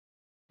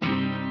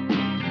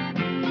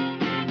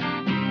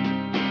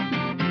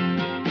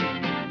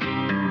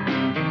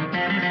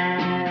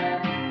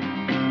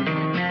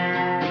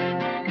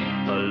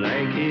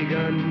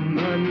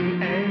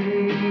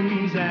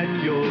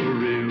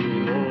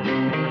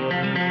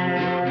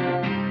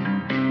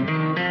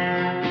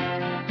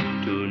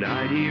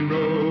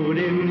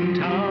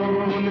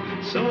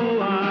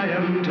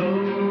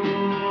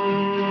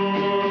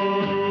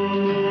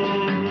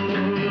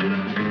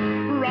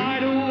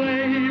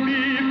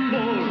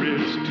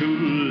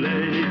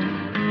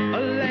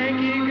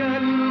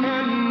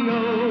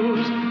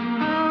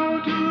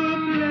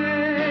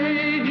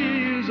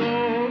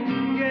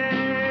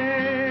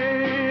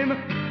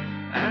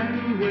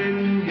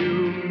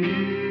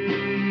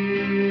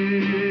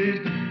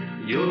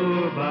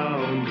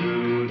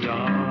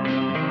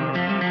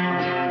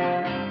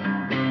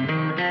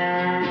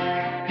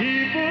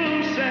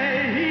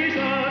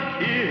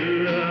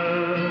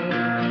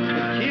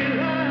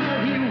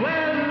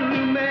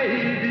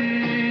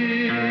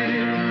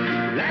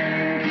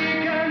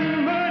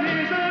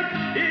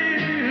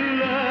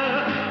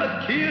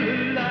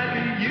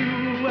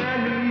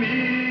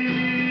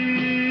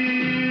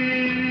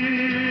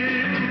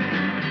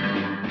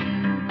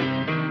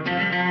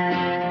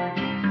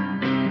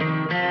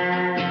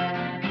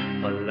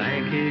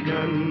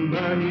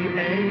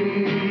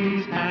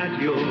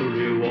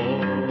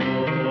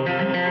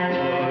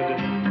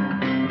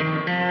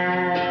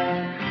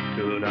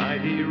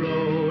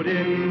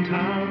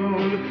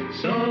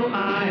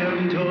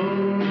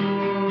told.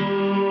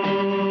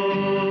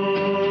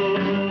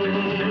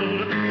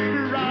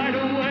 Right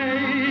away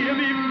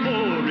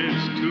before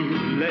it's too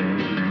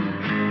late,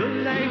 the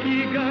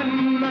lanky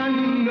gunman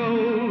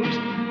knows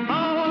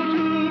how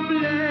to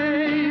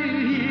play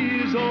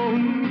his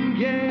own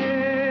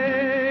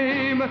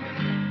game.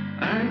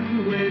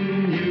 And when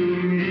you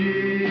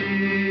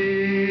meet,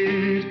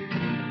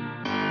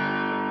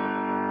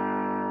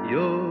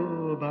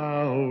 you're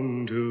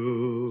bound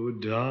to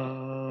die.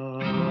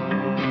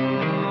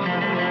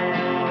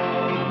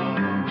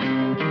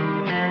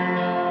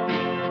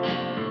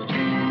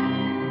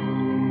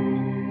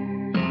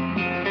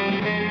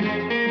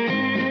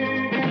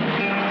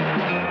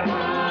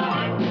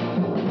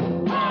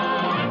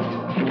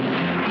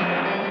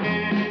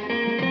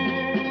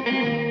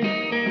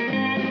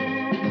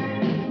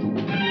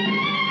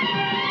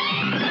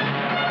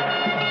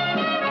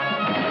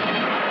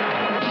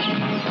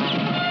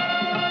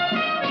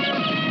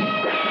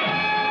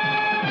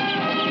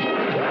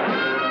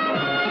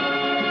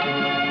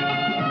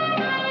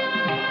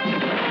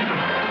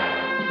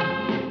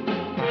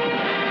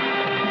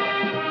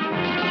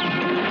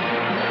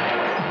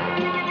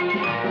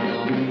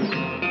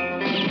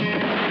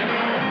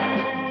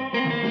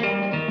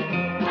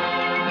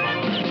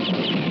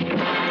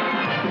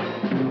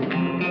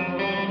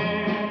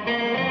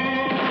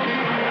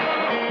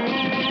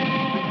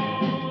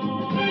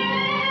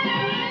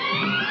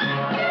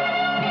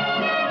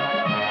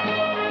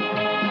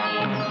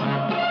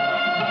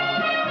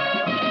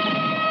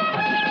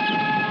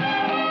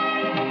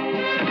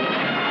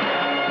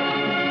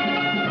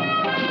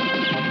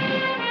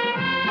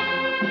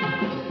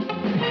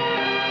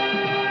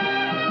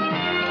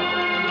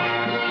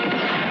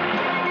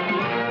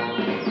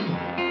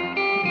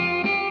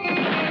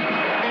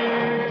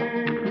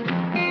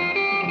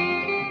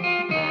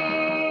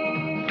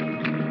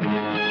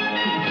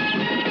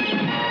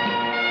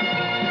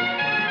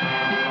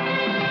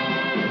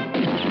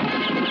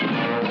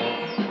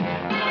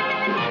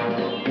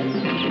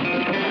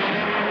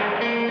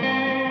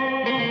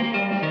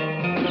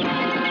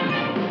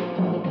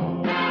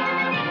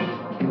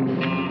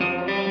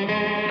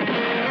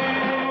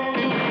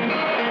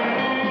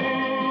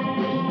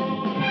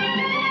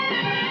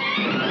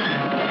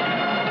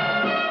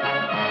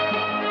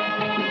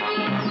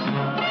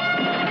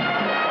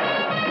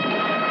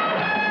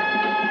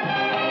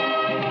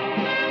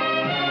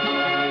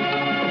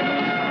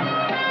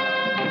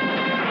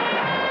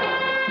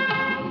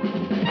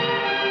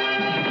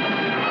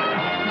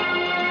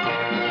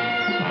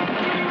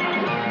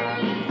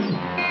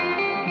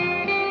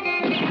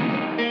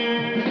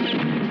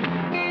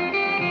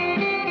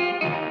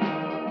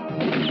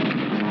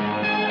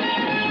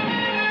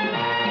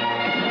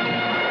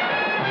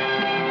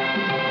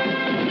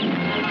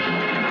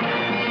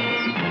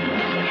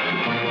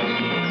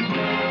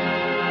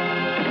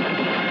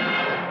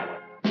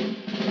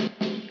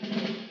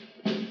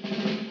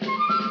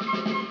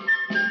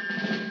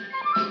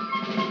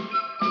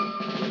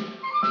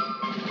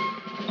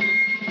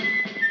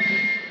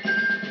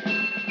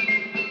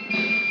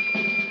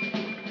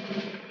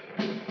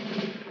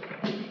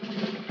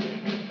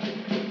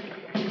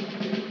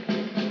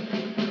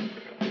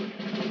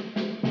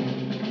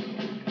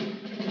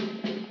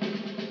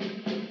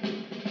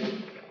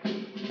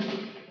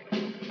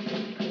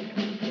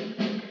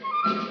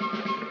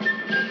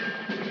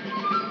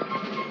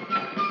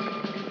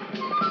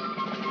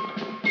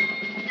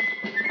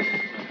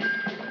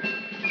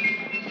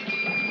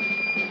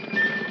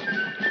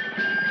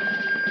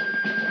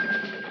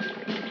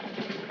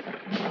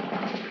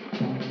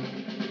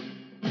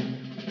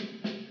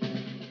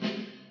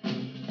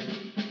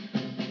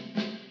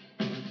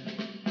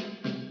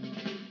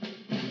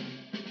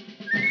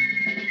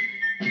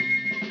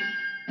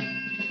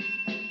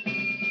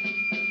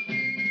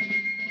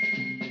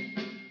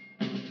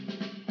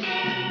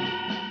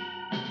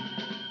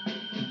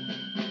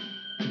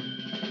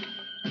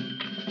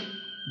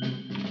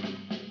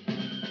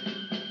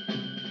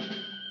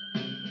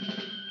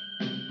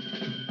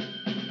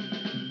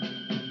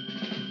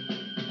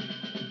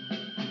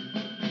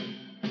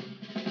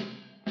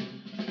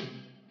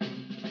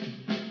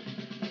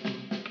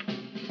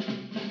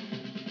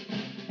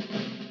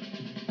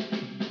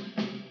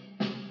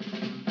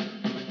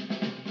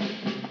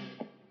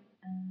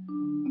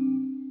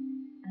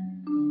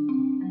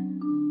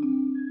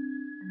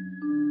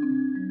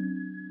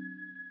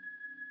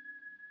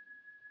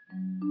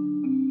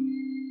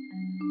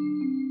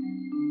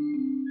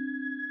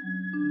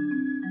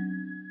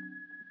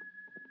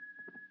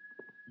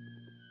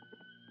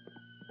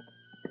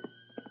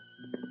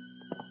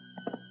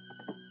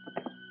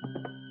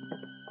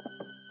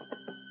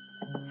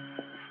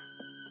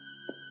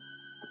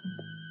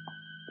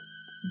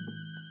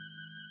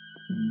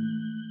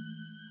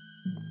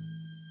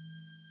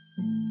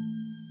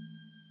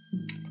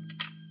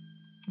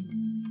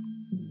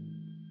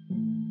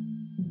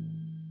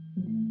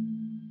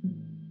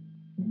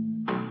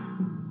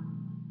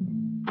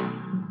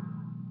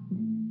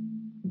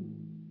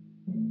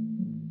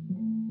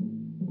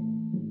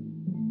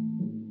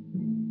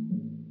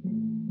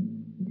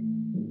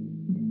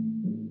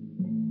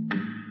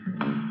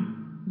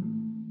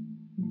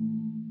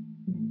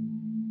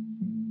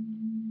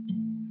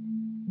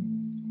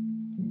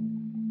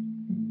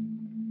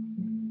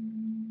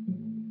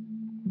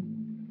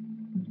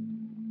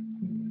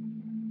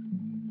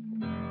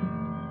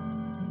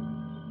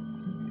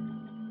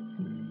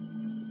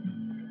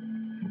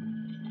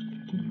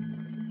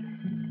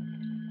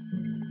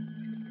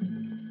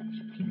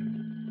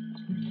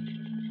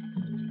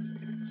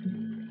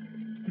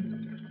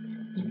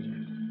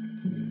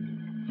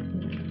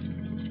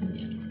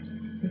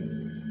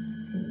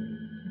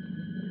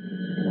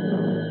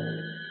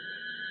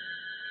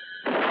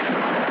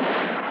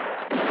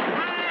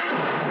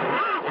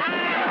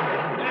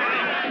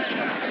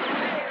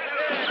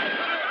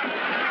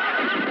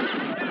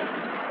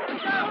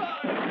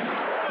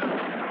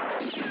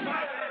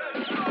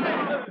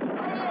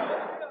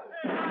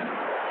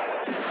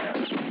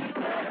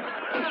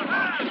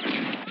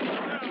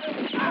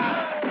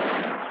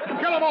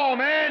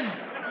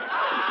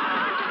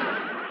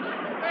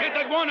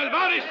 one,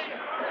 Alvarez!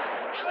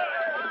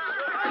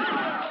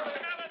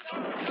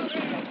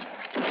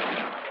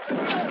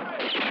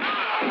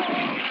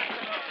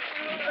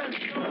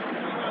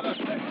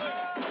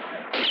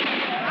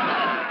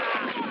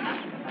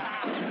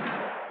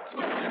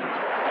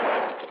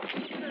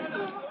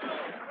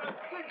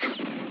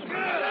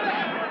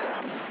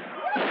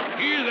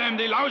 Kill them,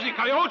 the lousy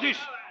coyotes!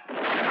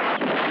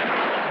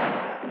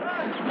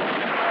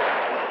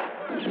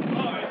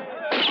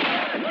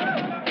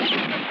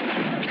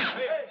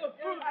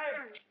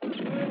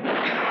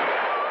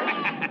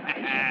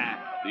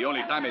 The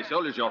only time a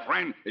soldier's your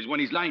friend is when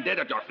he's lying dead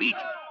at your feet.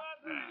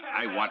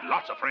 I want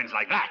lots of friends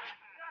like that.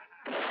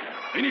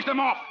 Finish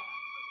them off.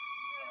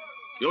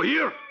 You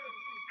hear?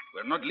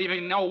 We're not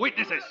leaving no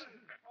witnesses.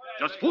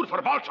 Just food for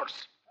vultures.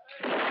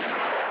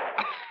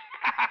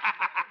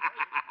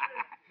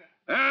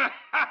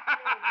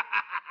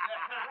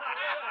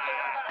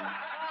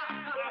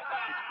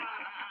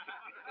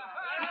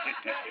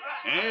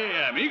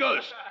 Hey,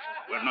 amigos.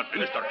 We're not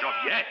finished our job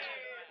yet.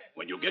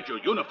 When you get your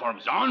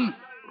uniforms on,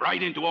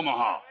 ride into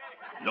Omaha.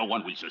 No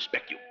one will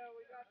suspect you.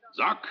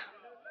 Zach,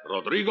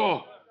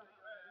 Rodrigo,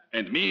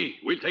 and me,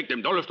 we'll take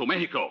them dollars to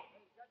Mexico.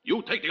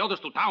 You take the others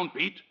to town,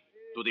 Pete,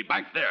 to the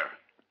bank there.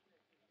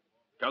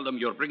 Tell them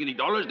you're bringing the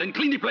dollars, then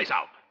clean the place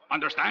out.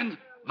 Understand?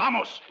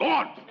 Vamos, go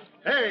on.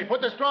 Hey, put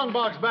the strong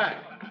box back.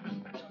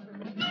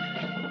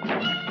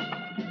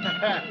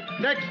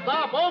 Next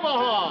stop,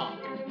 Omaha.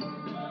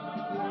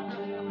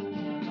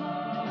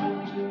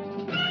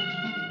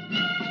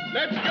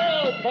 Let's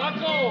go,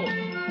 Paco.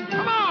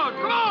 Come on,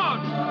 come on.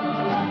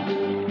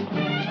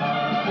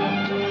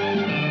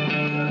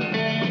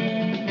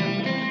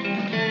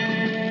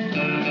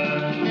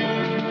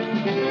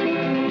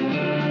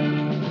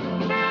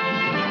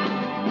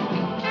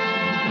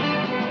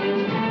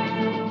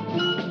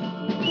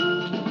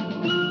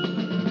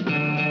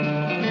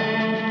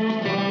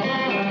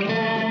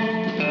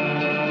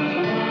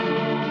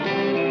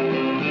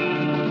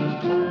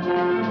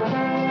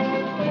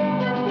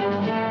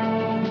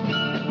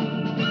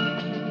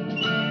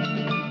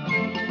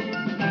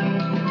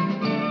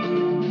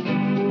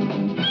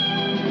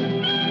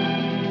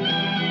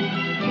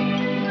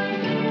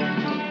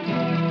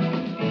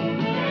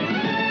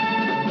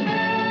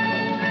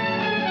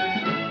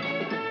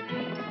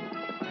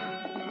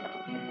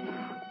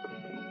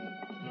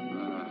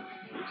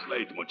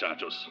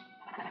 Muchachos.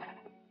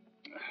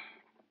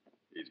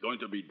 It's going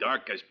to be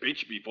dark as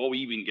pitch before we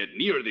even get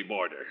near the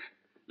border.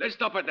 Let's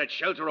stop at that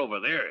shelter over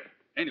there.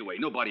 Anyway,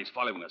 nobody's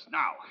following us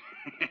now.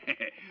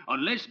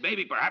 Unless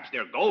maybe perhaps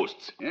they're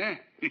ghosts, eh?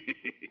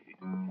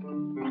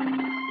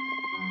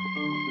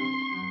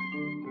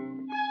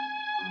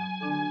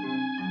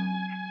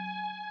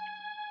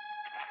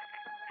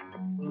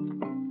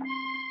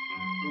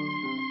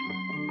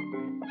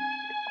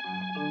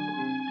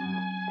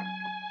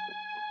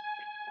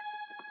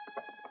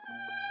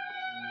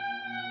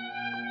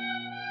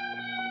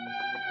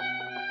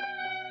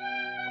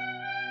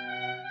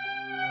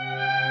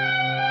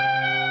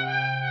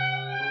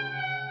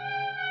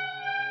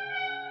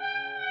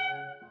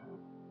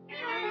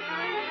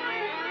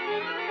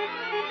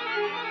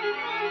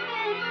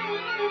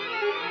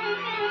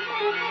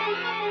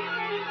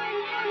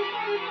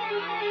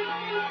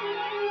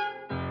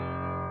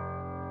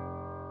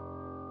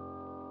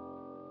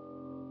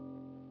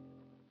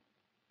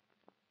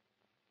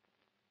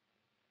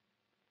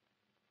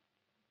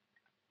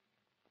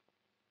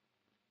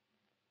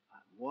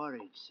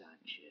 Worried,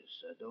 Sanchez.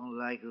 I don't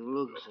like the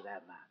looks of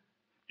that man.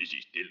 Is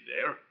he still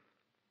there?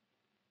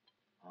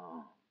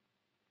 Oh.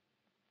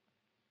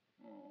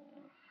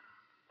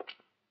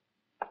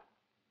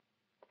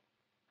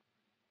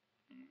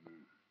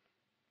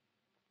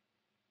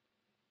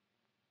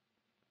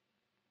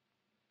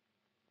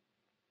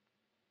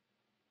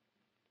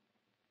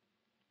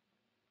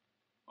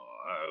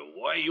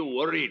 Why are you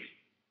worried?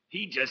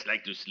 He just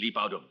like to sleep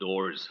out of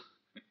doors.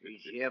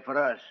 He's here for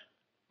us.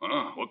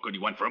 What could he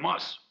want from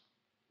us?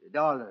 The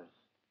dollars.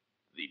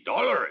 The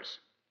dollars?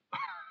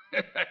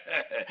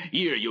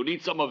 Here, you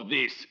need some of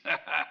this.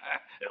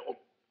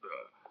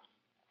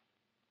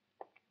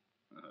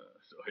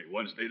 So he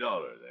wants the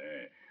dollars,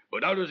 eh?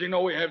 But how does he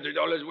know we have the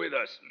dollars with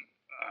us?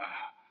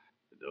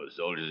 Those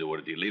soldiers who were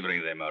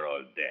delivering them are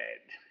all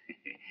dead.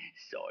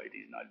 So it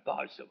is not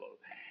possible.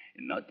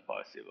 Not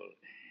possible.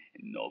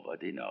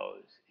 Nobody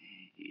knows.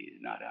 He is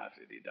not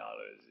after the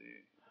dollars.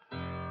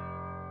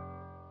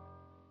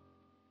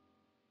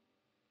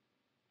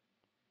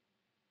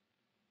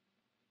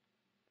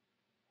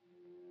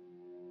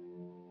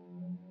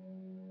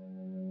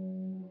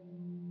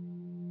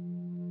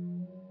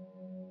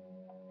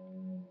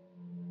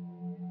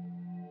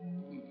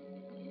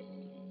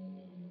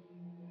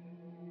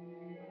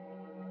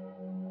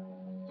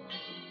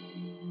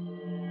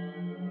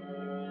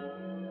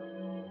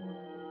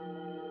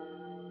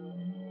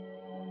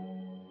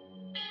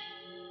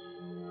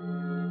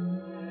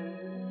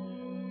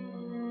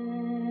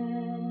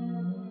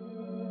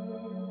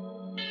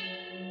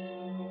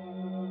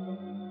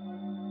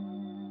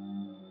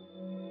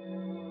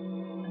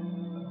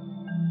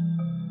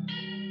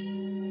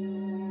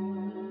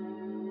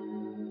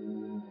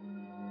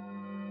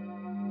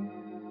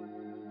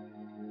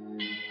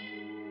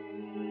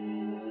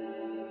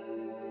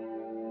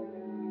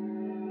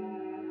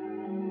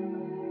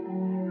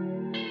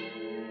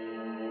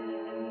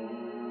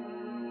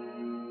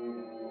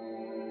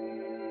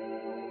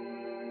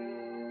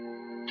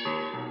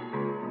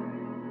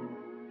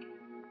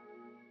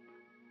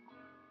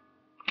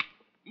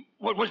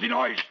 What was the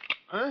noise?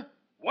 Huh?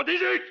 What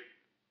is it?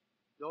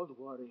 Don't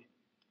worry.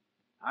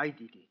 I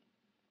did it.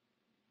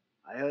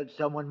 I heard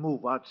someone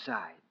move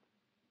outside.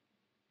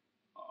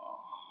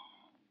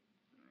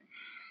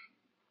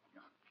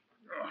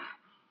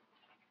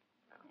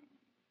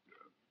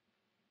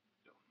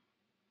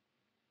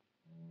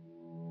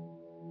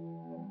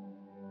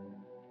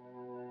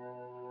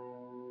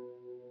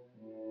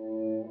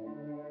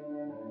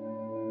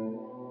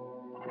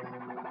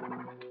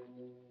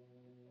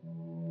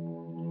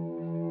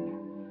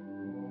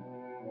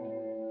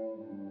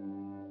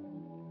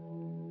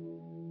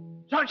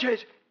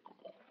 Sanchez!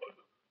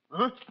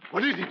 Huh?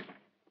 What is it?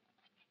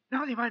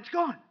 Now the man's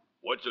gone.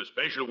 What's so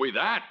special with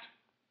that?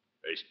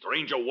 A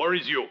stranger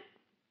worries you.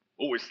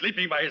 Who is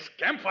sleeping by his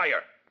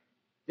campfire?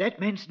 That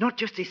man's not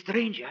just a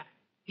stranger.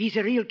 He's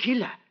a real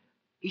killer.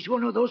 He's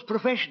one of those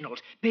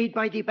professionals paid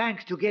by the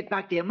banks to get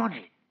back their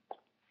money.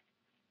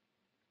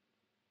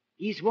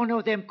 He's one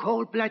of them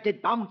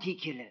cold-blooded bounty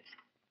killers.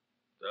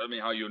 Tell me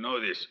how you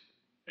know this.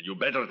 And you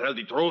better tell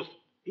the truth.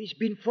 He's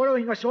been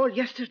following us all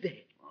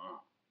yesterday.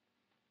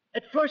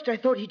 At first, I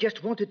thought he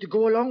just wanted to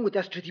go along with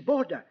us to the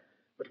border.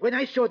 But when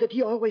I saw that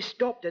he always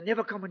stopped and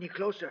never come any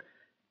closer,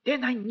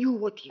 then I knew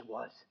what he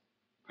was.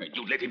 And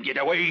you let him get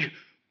away?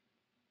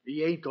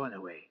 He ain't gone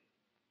away.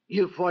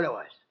 He'll follow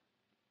us.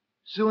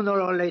 Sooner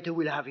or later,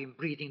 we'll have him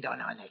breathing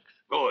down our necks.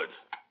 Good.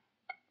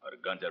 Our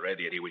guns are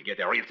ready and he will get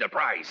a real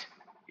surprise.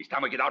 It's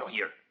time we get out of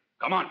here.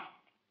 Come on.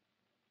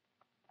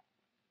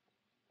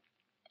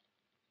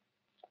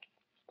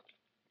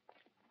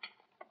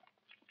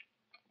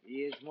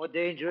 He is more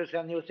dangerous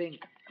than you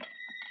think.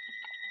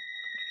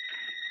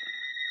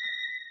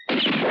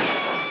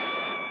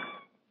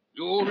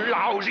 You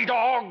lousy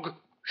dog!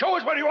 Show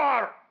us where you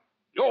are!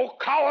 You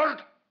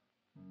coward!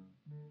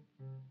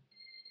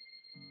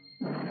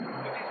 What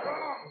is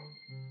wrong?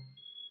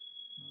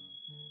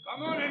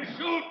 Come on and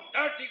shoot,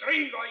 dirty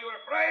gringo! Are you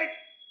afraid?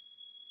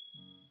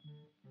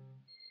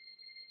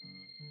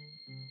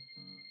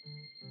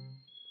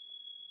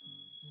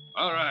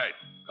 All right,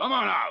 come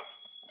on out.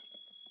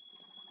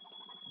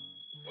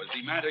 What's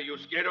the matter? You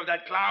scared of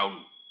that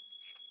clown?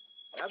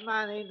 That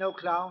man ain't no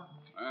clown.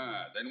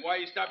 Then why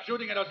you stop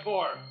shooting at us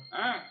for?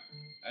 Huh?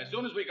 As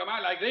soon as we come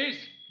out like this,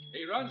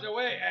 he runs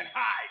away and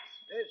hides.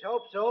 Let's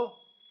hope so.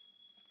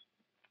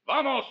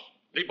 Vamos!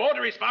 The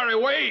border is far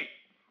away.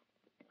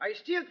 I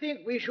still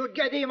think we should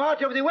get him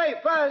out of the way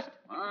first.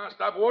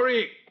 Stop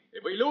worrying.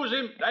 If we lose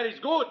him, that is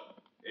good.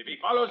 If he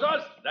follows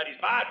us, that is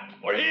bad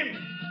for him.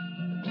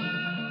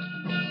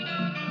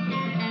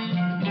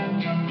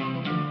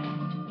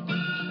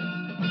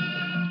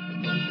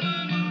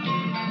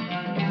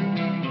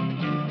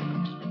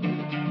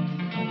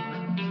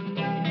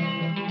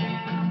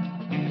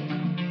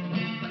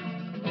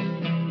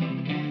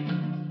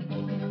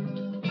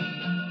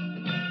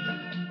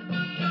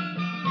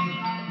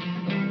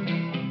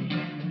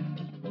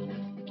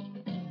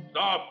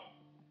 Stop.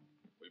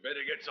 We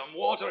better get some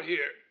water here.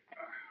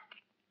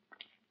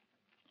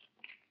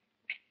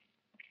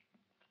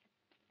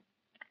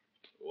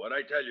 What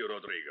I tell you,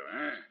 Rodrigo,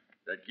 eh?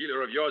 That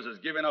killer of yours has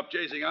given up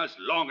chasing us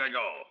long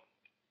ago.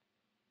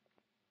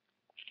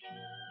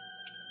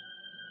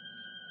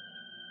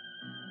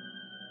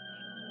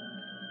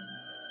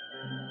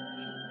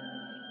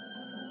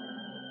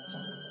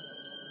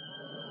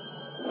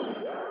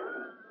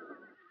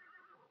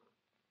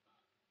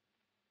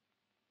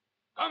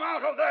 Come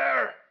out of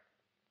there!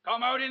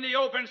 Come out in the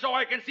open so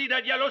I can see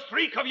that yellow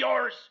streak of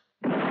yours!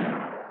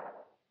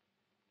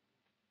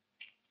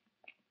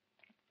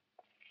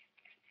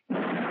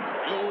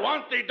 You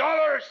want the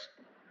dollars?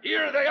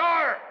 Here they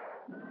are!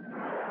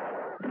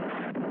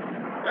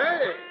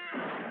 Hey!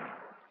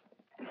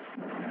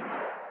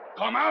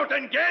 Come out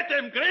and get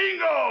them,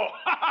 gringo!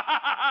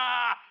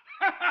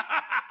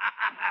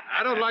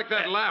 I don't like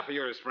that laugh of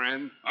yours,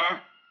 friend. Huh?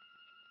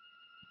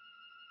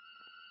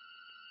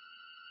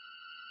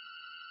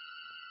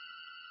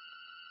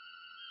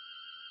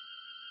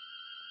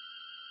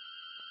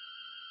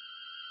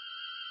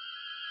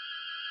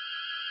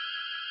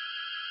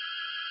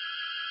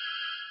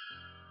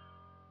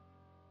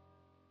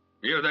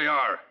 Here they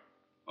are.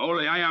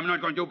 Only I am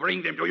not going to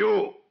bring them to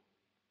you.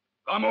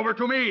 Come over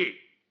to me.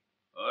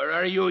 Or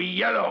are you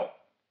yellow?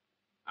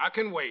 I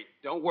can wait.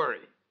 Don't worry.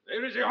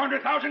 There is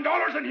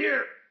 $100,000 in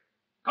here.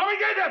 Come and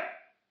get them.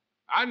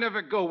 I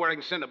never go where I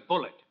can send a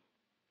bullet.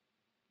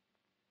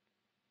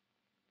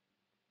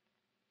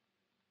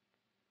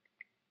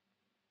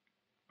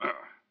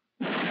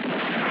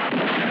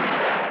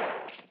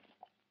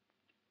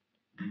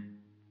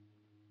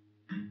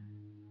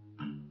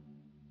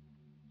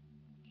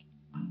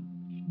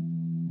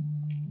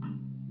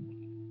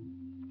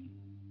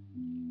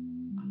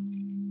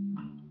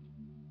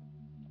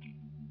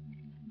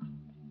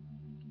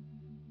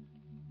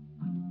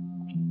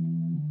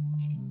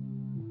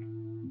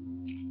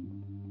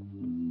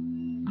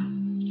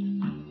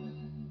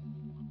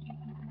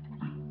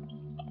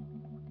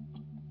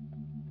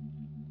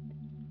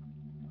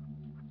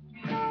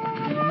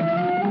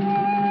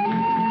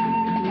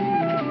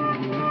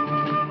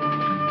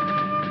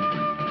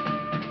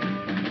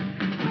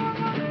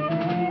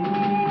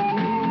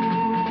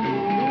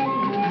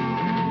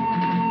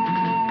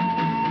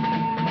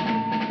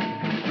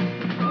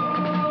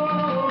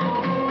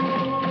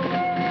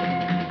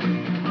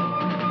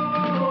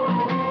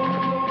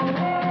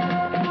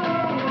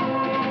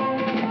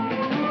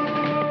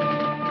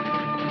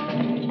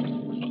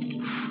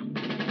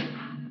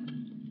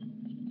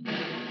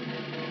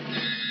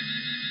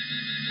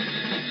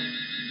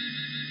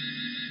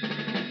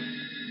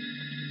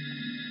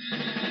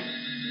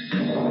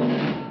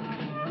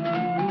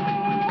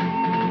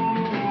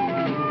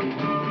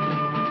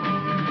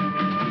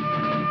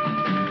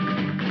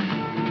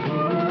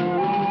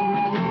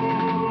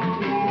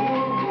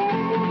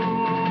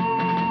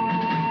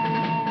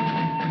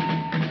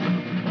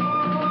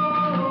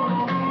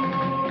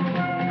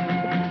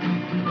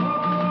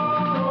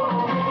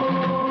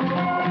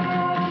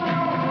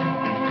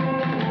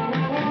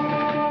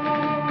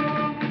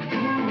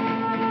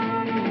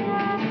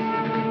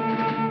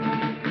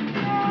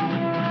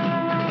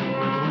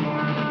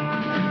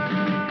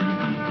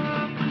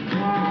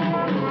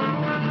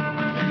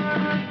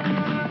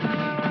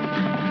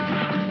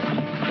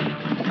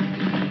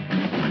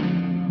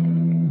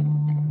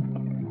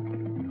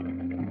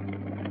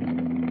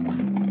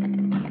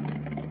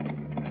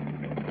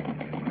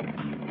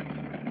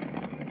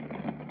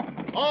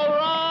 All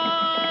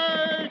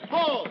right,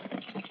 halt!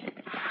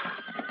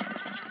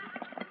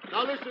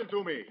 Now listen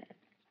to me.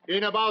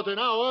 In about an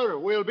hour,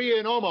 we'll be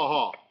in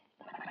Omaha.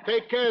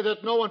 Take care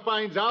that no one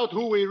finds out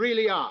who we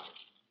really are.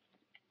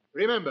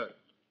 Remember,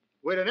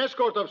 we're an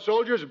escort of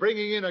soldiers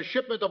bringing in a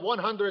shipment of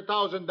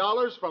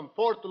 $100,000 from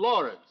Fort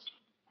Lawrence.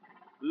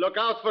 Look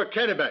out for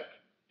Kennebec.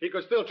 He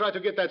could still try to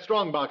get that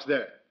strongbox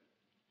there.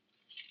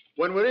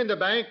 When we're in the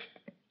bank,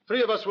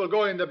 3 of us will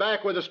go in the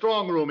back where the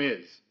strong room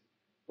is.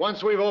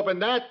 Once we've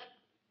opened that,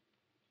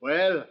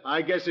 well,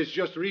 I guess it's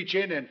just reach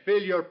in and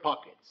fill your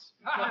pockets.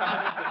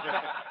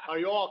 Are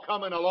you all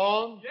coming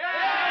along?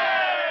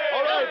 Yeah!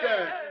 All right,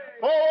 then.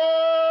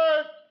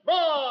 Forward,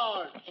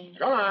 march!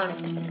 Come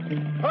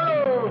on.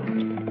 Hello!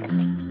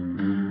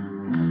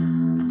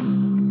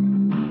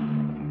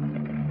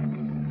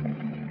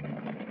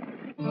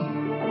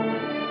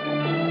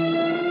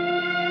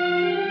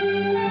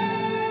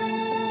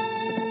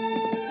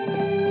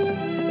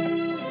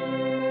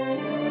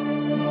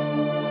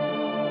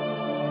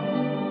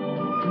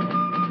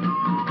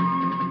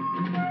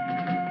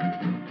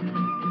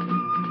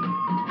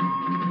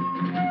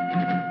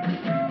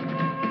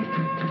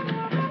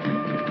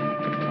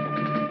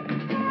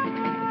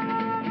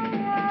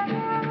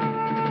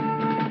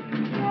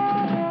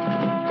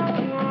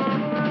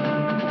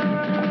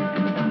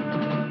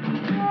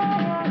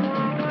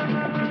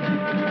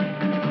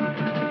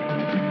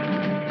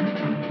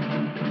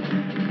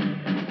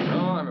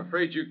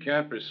 You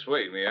can't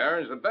persuade me,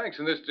 Aaron. The banks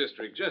in this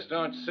district just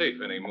aren't safe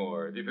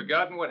anymore. Have you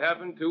forgotten what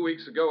happened 2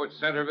 weeks ago at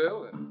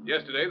Centerville? And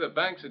yesterday, the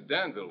banks at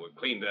Danville were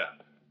cleaned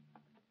out.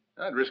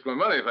 I'd risk my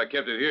money if I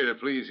kept it here to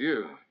please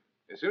you.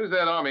 As soon as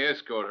that Army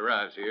escort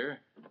arrives here,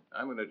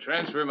 I'm going to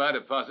transfer my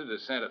deposit to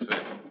Santa Fe.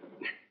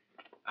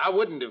 I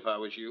wouldn't if I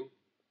was you.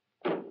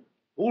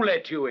 Who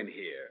let you in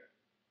here?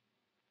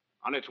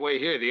 On its way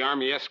here, the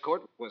Army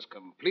escort was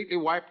completely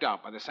wiped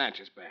out by the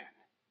Sanchez band.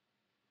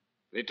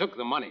 They took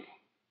the money.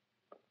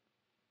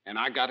 And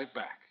I got it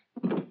back.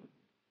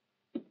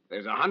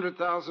 There's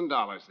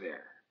 $100,000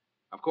 there.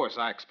 Of course,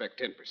 I expect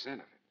 10% of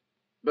it.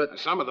 But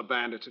some of the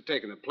bandits have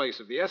taken the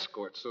place of the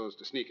escort so as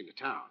to sneak into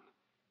town.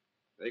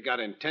 They got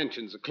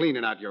intentions of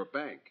cleaning out your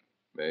bank.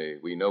 May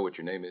we know what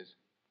your name is?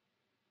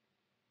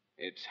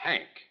 It's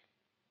Hank.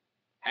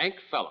 Hank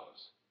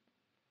Fellows.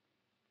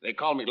 They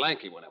called me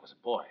Lanky when I was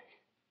a boy.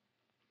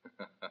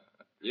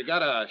 You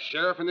got a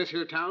sheriff in this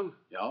here town?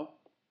 Yeah.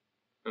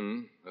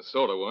 A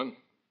sort of one.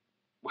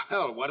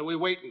 Well, what are we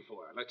waiting for?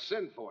 Let's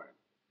send for him.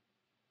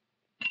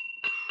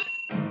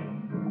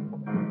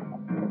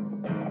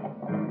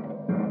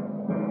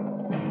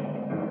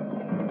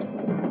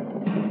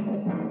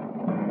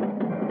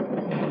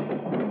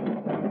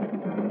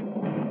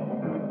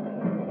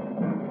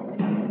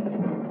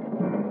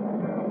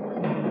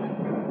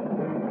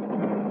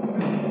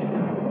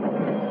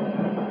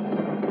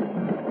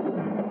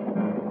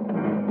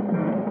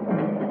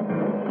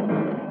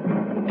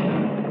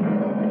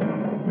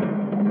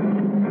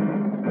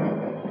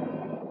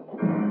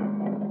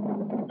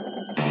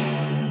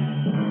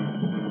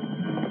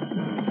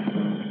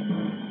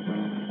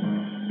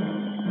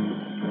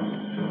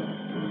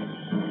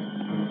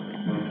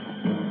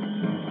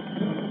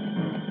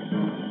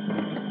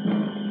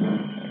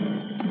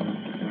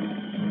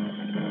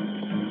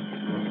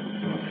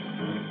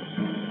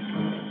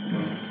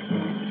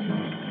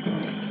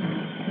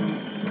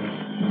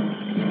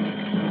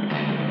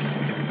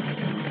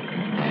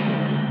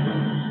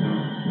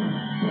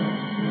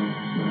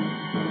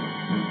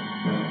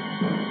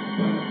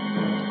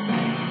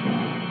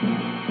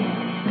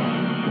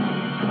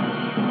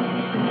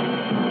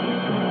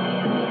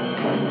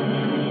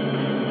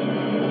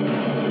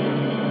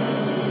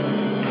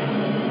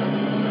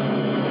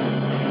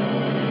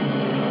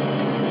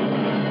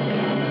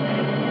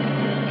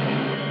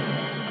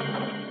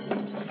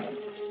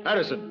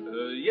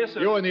 Addison. Yes,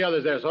 sir. You and the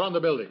others there, surround the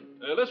building.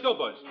 Let's go,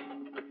 boys.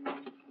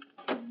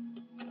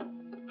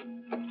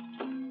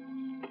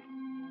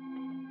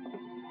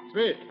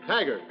 Smith,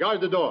 Haggard, guard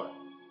the door.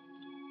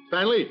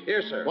 Stanley.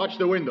 Here, sir. Watch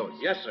the windows.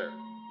 Yes, sir.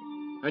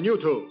 And you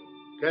two,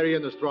 carry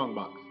in the strong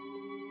box.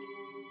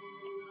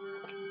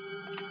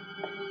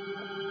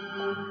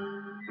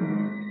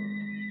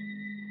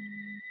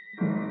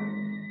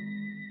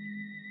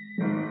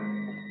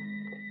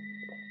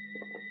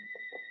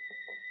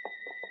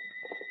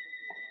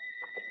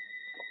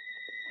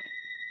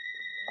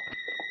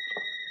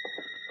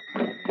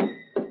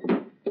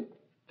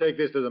 Take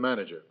this to the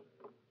manager.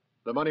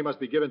 The money must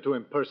be given to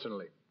him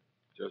personally.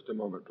 Just a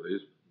moment,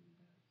 please.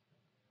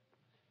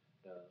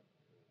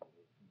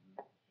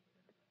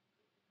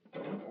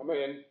 Come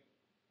in.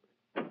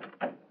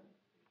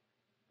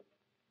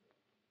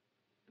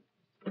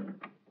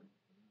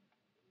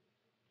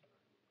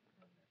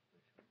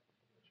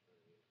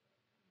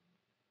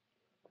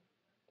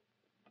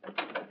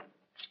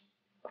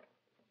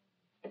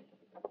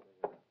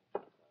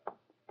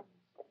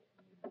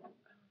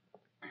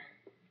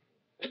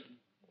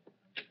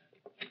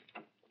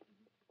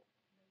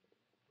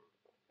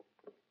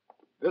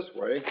 This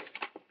way.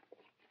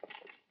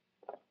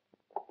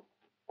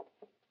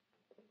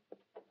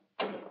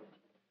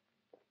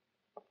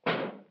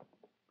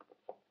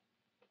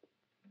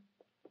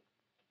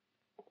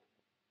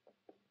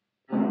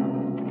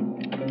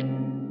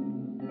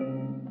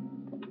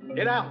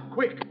 Get out,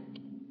 quick!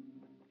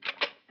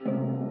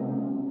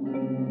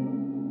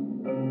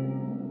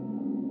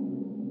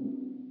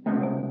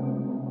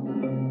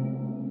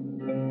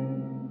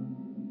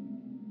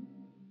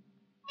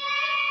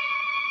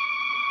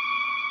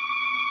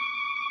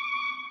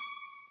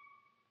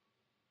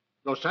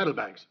 Those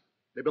saddlebags,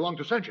 they belong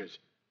to Sanchez.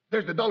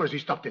 There's the dollars he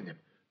stuffed in them.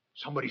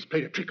 Somebody's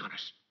played a trick on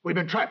us. We've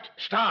been trapped.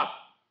 Stop!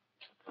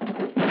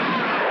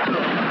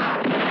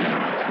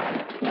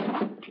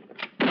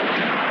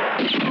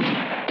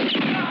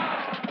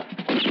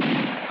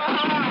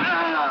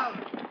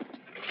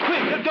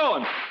 Quick, get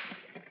going!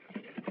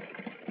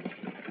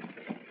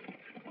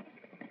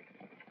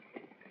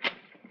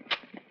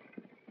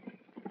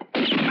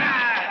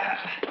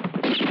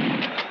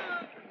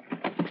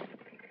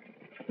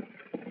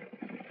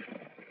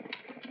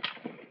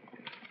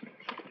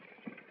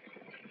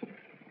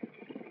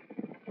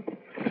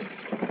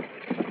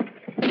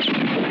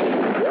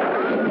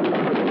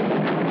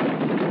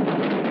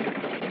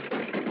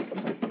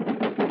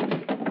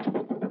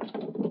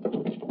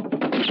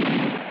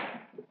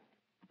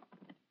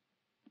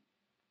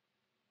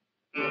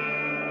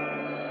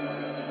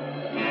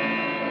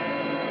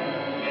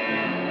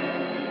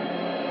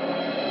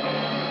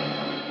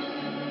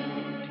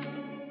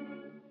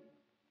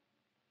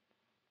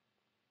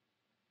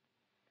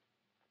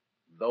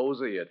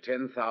 Those are your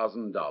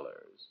 $10,000.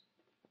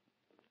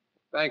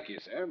 Thank you,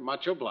 sir.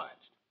 Much obliged.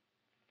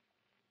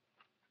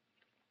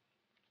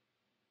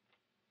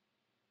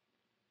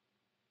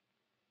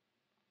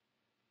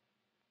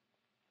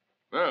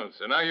 Well,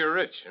 so now you're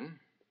rich, huh?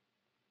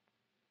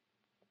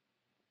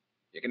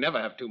 You can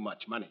never have too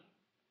much money.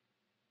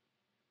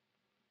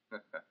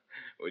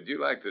 Would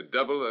you like to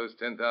double those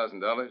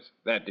 $10,000?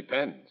 That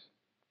depends.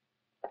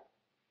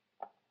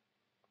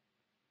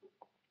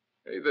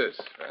 Hey, this.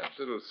 Perhaps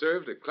it'll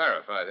serve to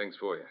clarify things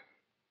for you.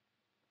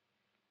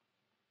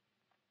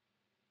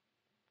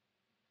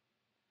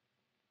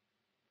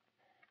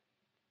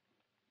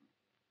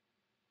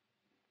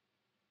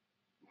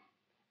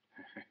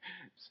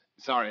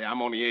 Sorry,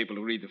 I'm only able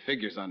to read the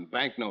figures on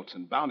banknotes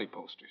and bounty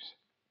posters.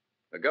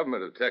 The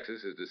government of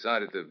Texas has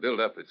decided to build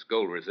up its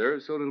gold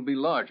reserves so it'll be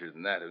larger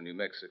than that of New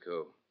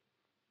Mexico.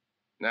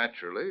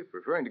 Naturally,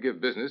 preferring to give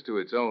business to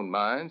its own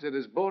mines, it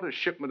has bought a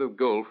shipment of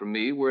gold from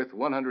me worth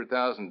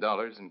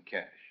 $100,000 in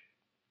cash.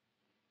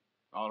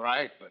 All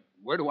right, but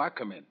where do I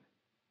come in?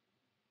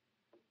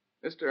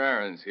 Mr.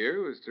 Aarons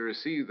here was to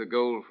receive the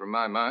gold from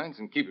my mines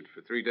and keep it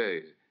for 3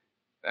 days.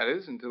 That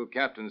is, until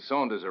Captain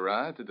Saunders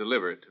arrived to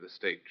deliver it to the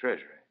state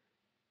treasury.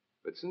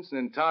 But since an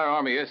entire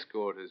army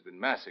escort has been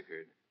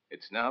massacred,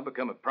 it's now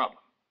become a problem.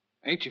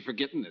 Ain't you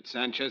forgetting that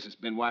Sanchez has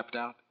been wiped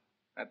out?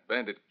 That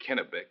bandit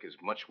Kennebec is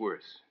much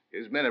worse.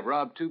 His men have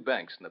robbed 2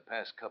 banks in the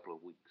past couple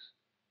of weeks.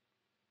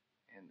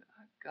 And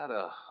I've got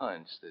a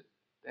hunch that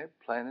they're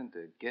planning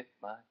to get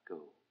my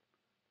gold.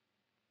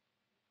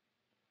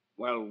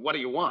 Well, what do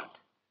you want?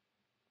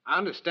 I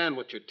understand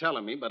what you're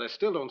telling me, but I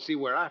still don't see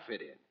where I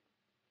fit in.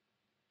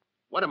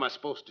 What am I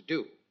supposed to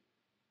do?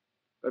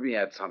 Let me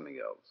add something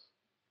else.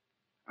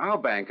 Our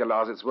bank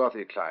allows its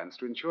wealthier clients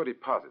to insure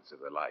deposits of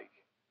the like.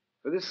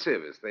 For this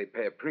service, they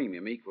pay a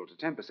premium equal to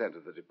 10%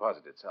 of the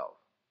deposit itself.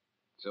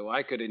 So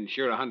I could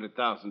insure $100,000.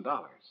 Is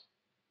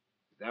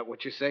that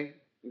what you're saying?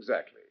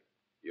 Exactly.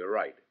 You're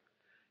right.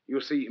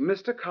 You see,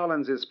 Mr.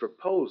 Collins's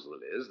proposal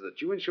is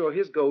that you insure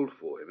his gold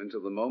for him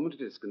until the moment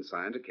it is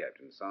consigned to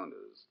Captain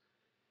Saunders.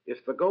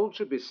 If the gold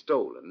should be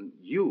stolen,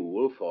 you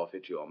will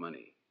forfeit your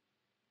money.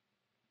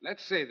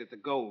 Let's say that the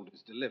gold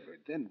is delivered.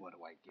 Then what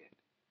do I get?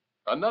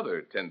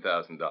 Another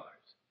 $10,000.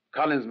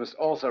 Collins must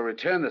also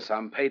return the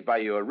sum paid by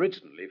you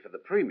originally for the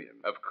premium.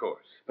 Of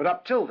course. But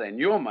up till then,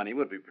 your money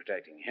would be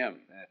protecting him.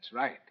 That's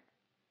right.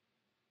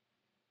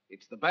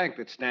 It's the bank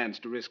that stands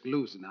to risk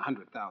losing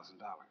 $100,000.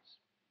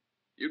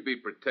 You'd be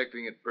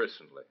protecting it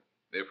personally.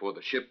 Therefore,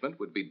 the shipment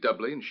would be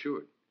doubly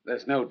insured.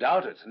 There's no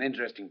doubt it's an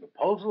interesting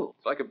proposal.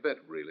 It's like a bet,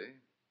 really.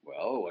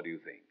 Well, what do you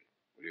think?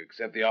 Will you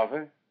accept the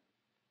offer?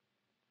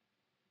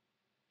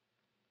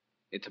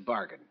 It's a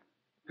bargain.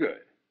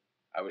 Good.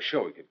 I was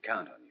sure we could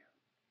count on you.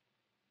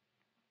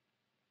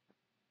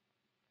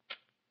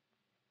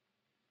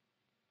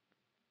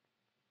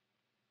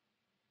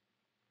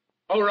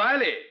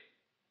 O'Reilly!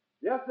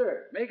 Yes,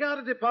 sir. Make out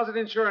a deposit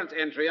insurance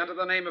entry under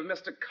the name of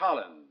Mr.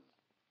 Collins.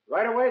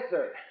 Right away,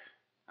 sir.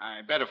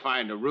 I better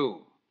find a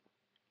room.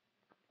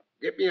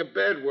 Get me a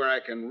bed where I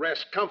can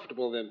rest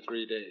comfortable them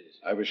 3 days.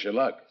 I wish you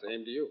luck.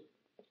 Same to you.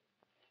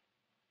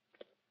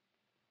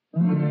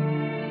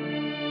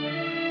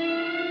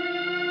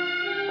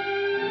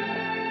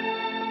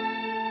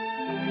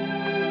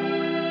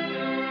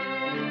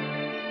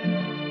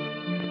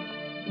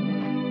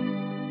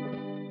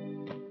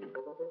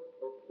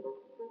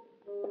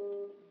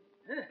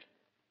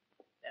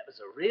 That was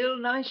a real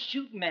nice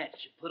shooting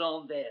match you put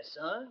on there,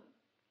 son.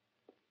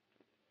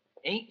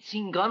 Ain't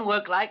seen gun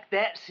work like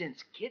that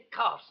since Kit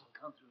Carson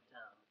come through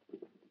town.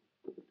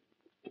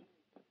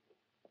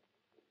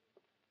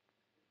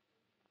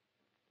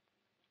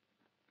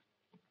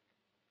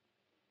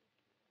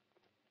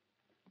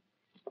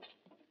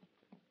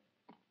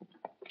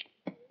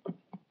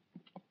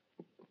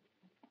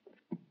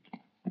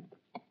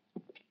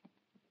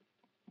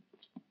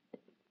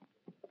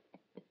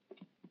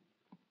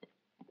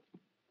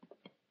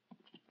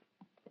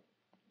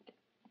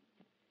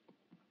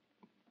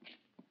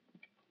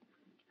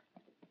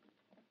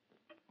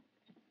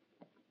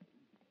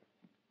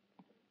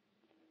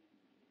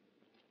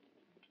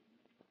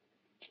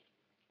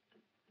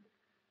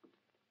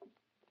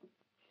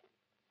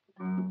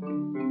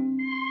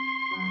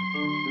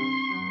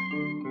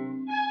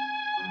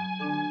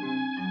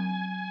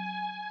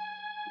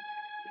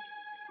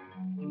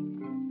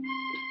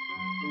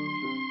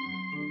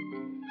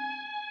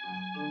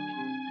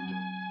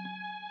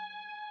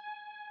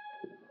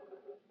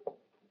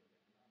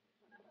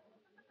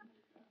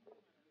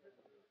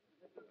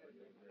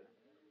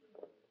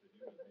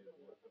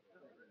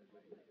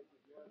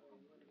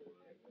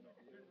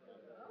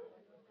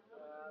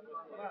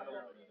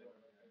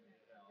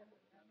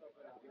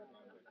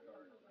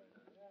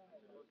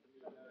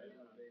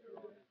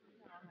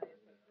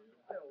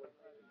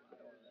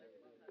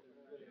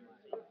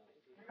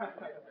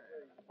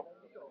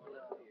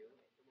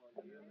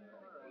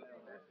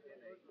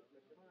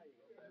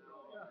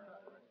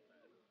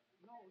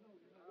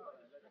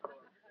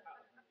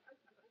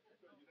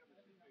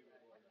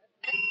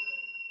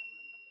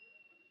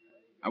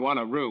 I want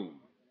a room.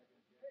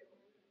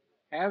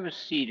 Have a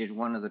seat at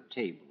one of the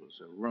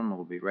tables. A room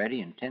will be ready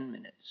in 10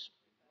 minutes.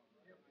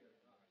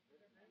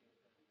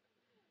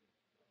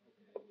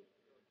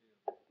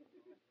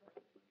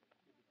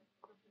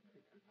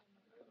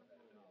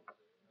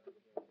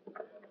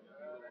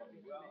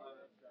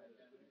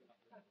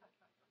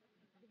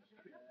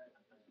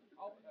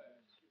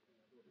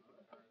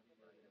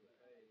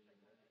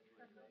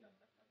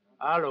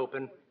 I'll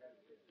open.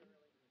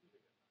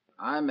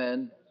 I'm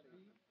in.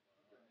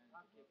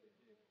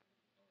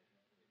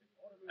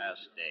 I'll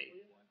stay.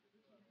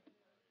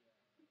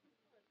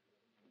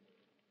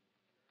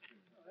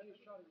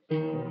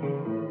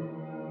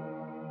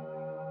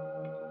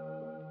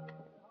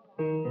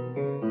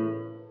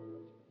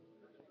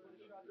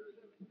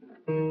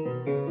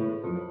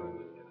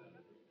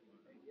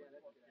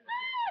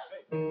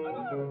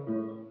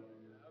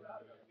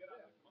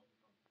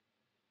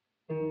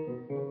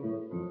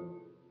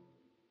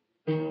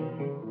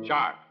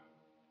 Sharp.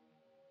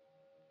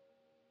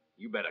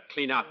 You better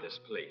clean out this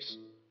place.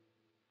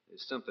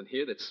 There's something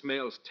here that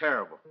smells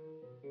terrible.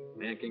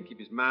 Man can't keep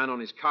his mind on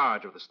his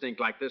cards with a stink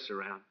like this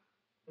around.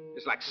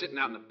 It's like sitting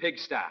out in a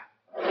pigsty.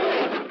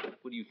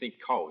 What do you think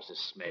caused this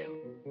smell?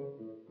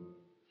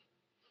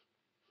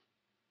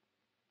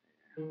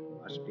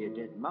 Must be a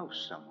dead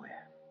mouse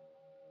somewhere.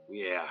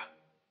 Yeah.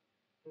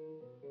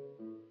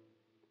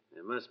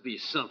 There must be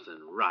something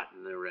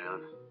rotten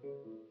around.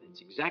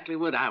 That's exactly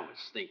what I was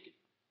thinking.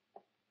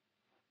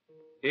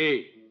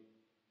 Hey,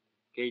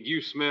 can't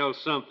you smell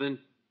something?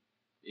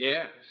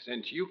 Yeah,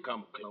 since you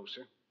come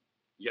closer.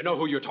 You know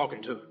who you're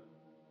talking to?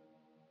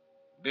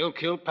 Bill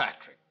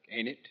Kilpatrick,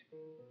 ain't it?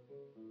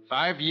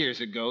 5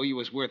 years ago, you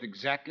was worth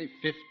exactly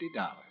 $50.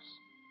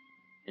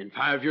 And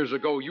 5 years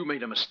ago, you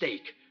made a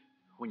mistake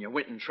when you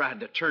went and tried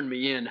to turn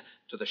me in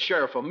to the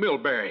sheriff of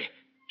Millbury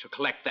to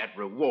collect that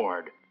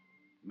reward.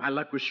 My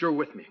luck was sure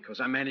with me,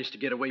 because I managed to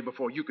get away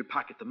before you could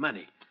pocket the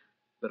money.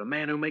 But a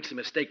man who makes a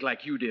mistake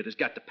like you did has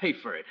got to pay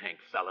for it, Hank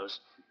Fellows.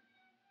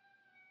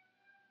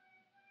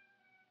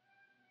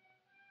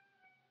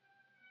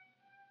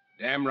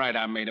 Damn right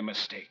I made a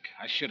mistake.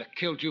 I should have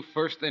killed you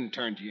first, then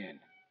turned you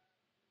in.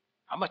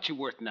 How much you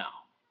worth now?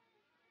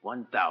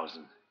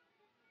 1,000.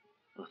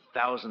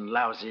 1,000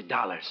 lousy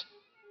dollars.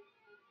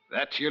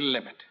 That's your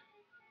limit.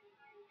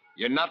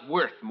 You're not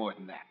worth more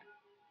than that.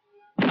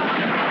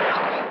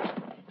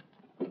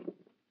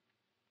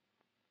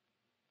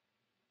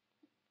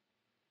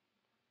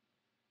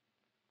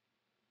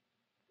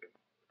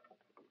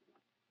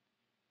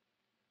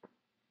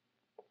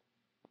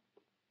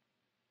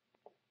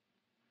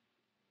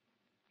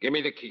 Give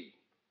me the key.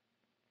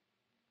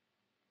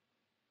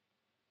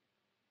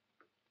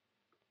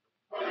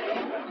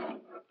 And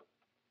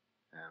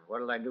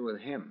what'll I do with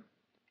him?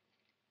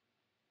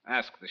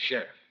 Ask the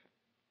sheriff.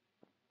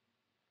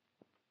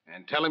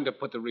 And tell him to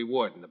put the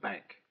reward in the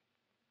bank.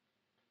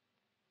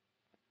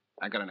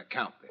 I got an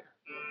account there.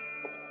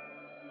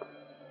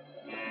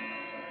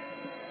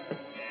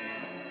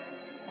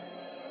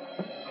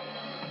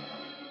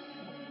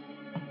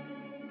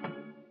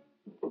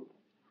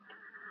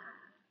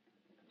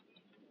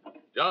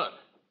 John.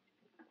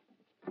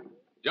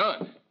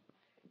 John.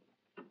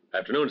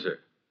 Afternoon, sir.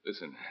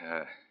 Listen,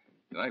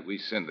 tonight we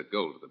send the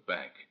gold to the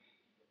bank.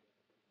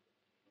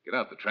 Get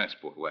out the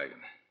transport wagon.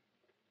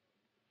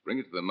 Bring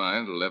it to the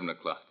mine at 11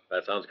 o'clock.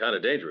 That sounds kind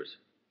of dangerous.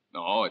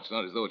 No, it's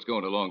not as though it's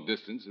going a long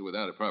distance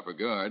without a proper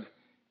guard.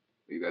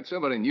 We've got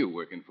somebody new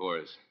working for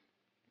us.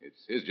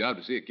 It's his job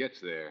to see it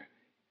gets there.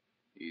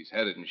 He's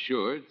had it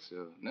insured,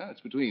 so now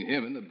it's between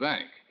him and the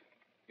bank.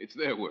 It's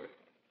their work.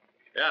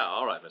 Yeah,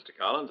 all right, Mr.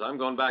 Collins. I'm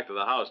going back to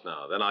the house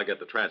now. Then I'll get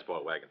the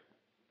transport wagon.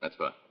 That's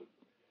fine.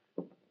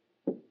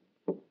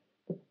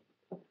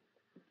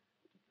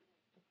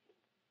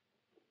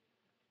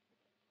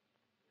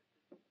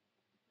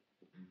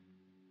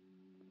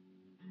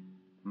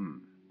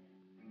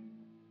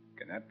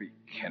 Can that be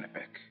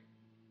Kennebec?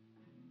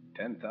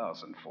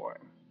 10,000 for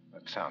him.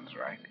 That sounds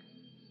right.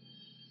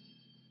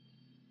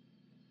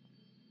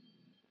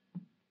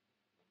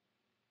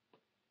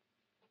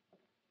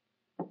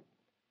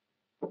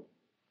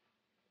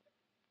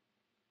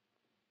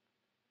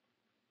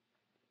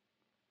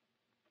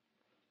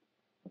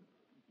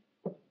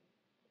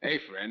 Hey,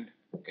 friend,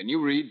 can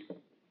you read?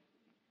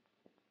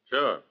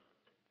 Sure.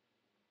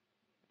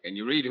 Can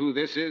you read who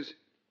this is?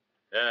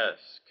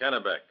 Yes,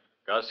 Kennebec.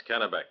 Gus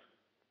Kennebec.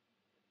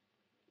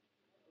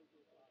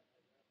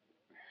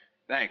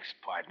 Thanks,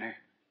 partner.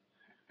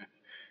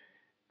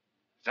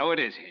 So it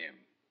is him.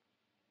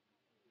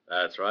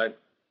 That's right.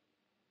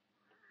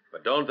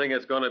 But don't think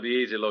it's going to be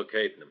easy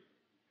locating him.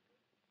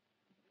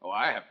 Oh,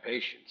 I have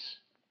patience.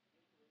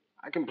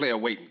 I can play a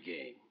waiting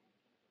game.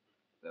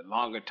 The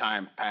longer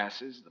time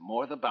passes, the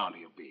more the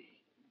bounty will be.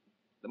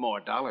 The more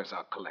dollars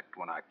I'll collect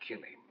when I kill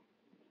him.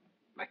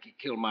 Like he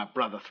killed my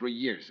brother 3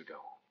 years ago.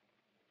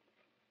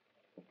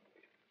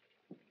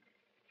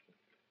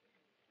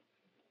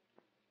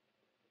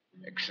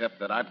 Except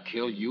that I'd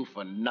kill you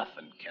for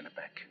nothing,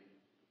 Kennebec.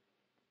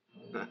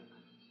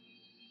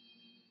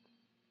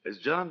 Has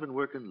John been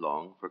working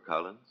long for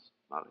Collins,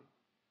 Molly?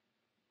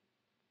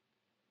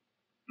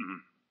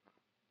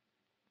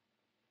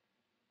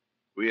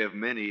 We have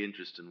many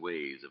interesting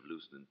ways of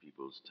loosening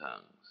people's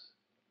tongues.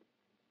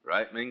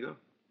 Right, Mingo?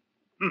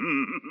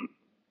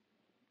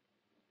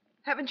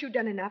 Haven't you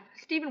done enough?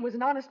 Stephen was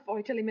an honest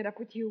boy till he met up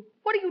with you.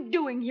 What are you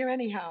doing here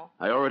anyhow?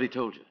 I already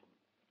told you.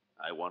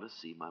 I want to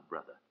see my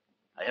brother.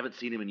 I haven't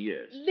seen him in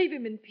years. Leave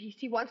him in peace.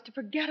 He wants to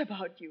forget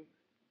about you.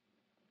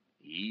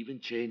 He even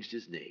changed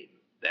his name.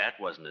 That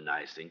wasn't a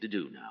nice thing to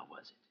do now,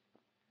 was it?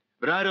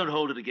 But I don't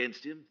hold it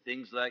against him.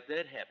 Things like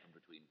that happen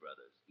between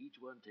brothers. Each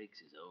one takes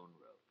his own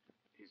road.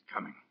 He's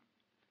coming.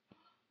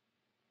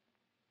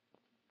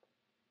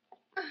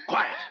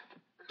 Quiet!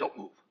 Don't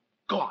move.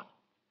 Go on.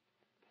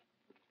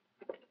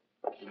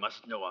 You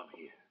mustn't know I'm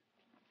here.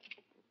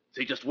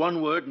 Say just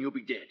one word and you'll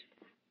be dead.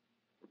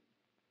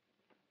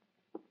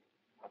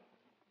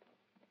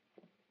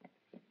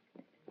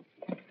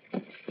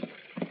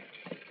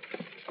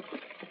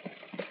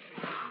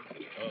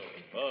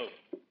 Oh.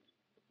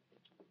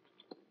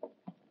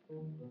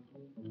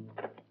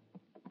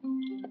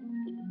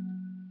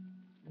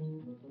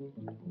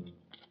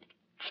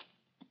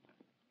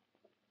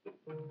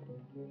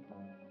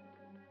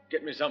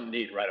 Get me something to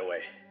eat right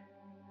away.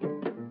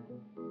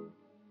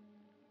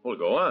 Well,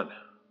 go on.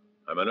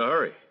 I'm in a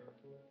hurry.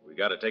 We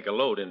got to take a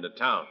load into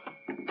town.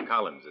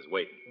 Collins is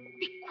waiting.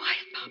 Be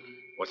quiet, Papa.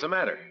 What's the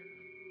matter?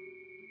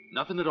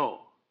 Nothing at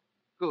all.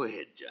 Go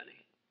ahead,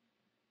 Johnny.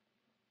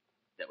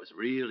 That was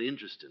real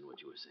interesting,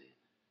 what you were saying.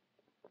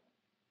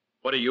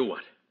 What do you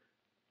want?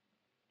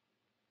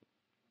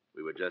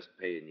 We were just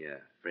paying you a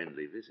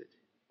friendly visit.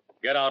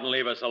 Get out and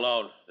leave us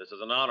alone. This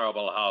is an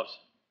honorable house,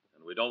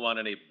 and we don't want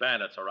any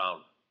bandits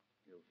around.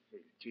 You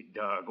filthy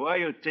dog. Why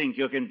you think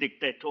you can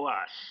dictate to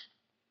us?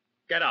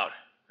 Get out,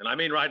 and I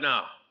mean right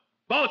now.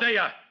 Both of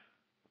you!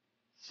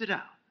 Sit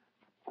down.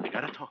 I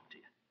gotta talk to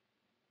you.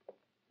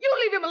 You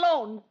leave him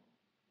alone.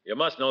 You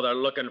must know they're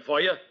looking for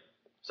you.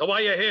 So why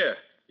you here?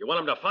 You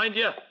want them to find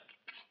you?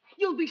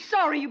 You'll be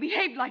sorry you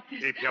behaved like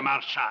this. Keep your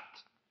mouth shut.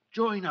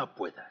 Join up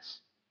with us.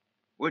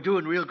 We're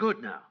doing real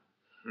good now.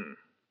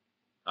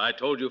 I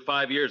told you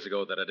 5 years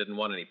ago that I didn't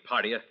want any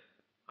part of you.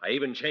 I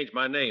even changed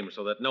my name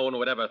so that no one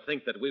would ever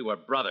think that we were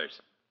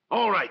brothers.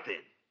 All right,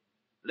 then.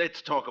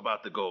 Let's talk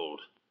about the gold.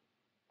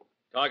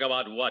 Talk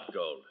about what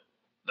gold?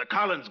 The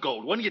Collins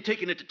gold. When are you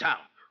taking it to town?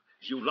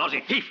 You lousy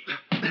thief!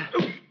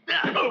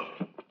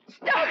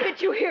 Stop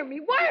it, you hear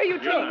me? Why are you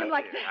treating him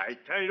like that? I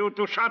tell you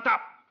to shut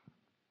up.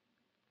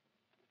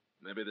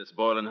 Maybe this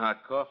boiling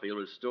hot coffee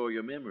will restore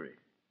your memory.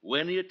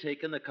 When are you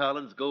taking the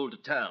Collins gold to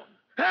town?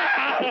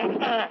 That's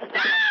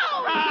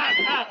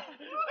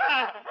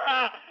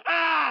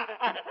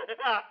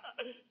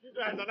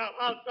enough.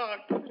 I'll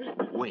talk.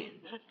 When?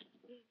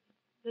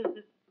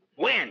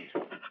 When?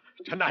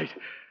 Tonight.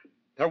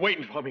 They're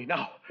waiting for me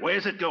now.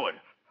 Where's it going?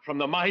 From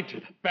the mine to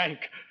the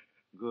bank.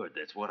 Good.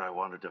 That's what I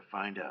wanted to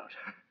find out.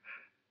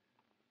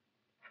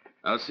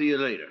 I'll see you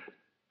later.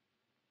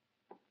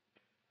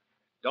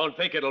 Don't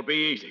think it'll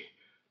be easy.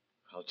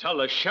 I'll tell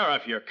the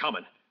sheriff you're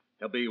coming.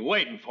 He'll be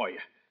waiting for you.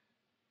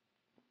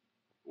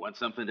 Want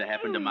something to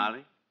happen to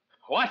Molly?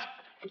 What?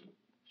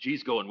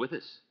 She's going with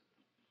us.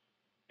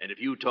 And if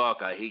you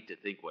talk, I hate to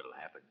think what'll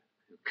happen.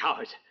 You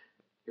cowards.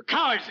 You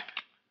cowards!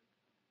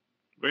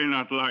 We're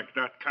not like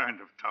that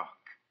kind of talk.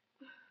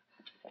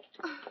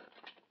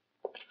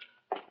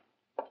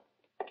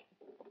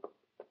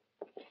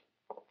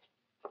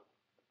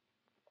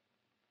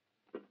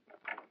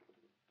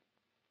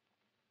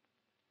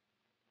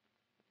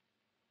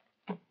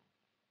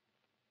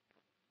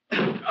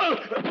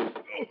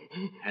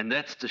 And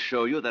that's to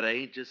show you that I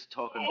ain't just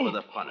talking for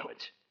the fun of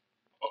it.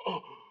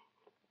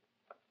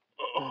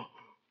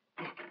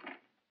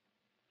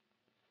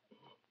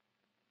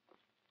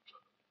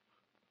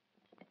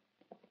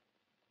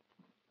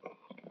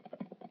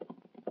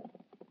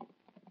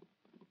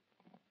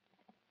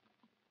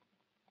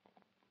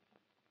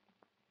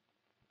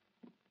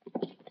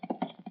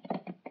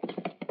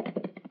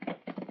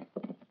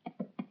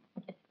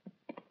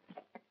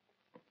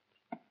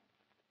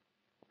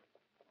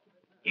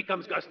 Here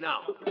comes Gus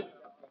now.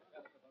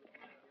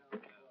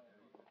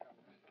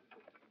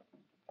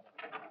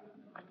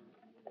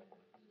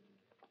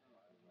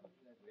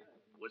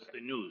 What's the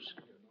news?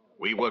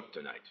 We work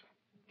tonight.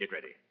 Get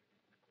ready.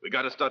 We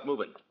gotta start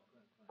moving.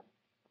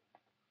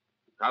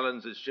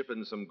 Collins is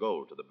shipping some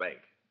gold to the bank.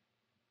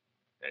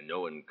 And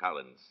knowing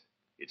Collins,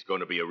 it's going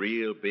to be a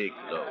real big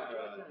load.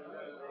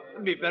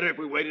 It'd be better if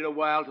we waited a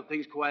while till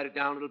things quieted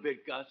down a little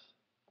bit, Gus.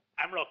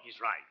 Amrocky's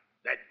right.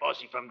 That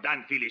bossy from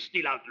Danville is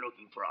still out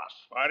looking for us.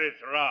 But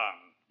it's wrong.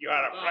 You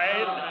are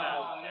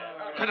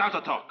afraid? Cut out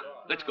the talk.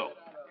 Let's go.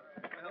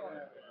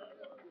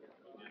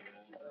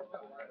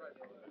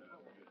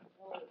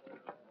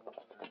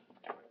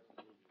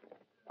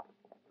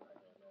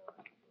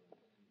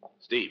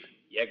 Steve.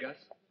 Yeah, Gus?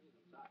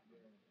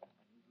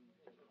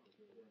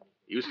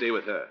 You stay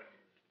with her.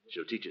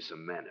 She'll teach you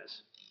some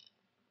manners.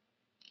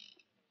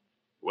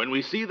 When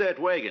we see that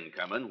wagon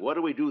coming, what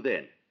do we do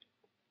then?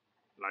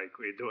 Like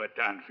we do at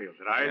Danfield,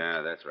 right?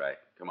 Yeah, that's right.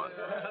 Come on.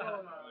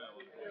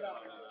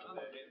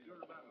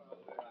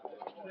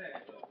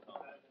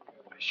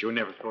 I sure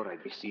never thought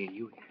I'd be seeing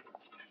you again.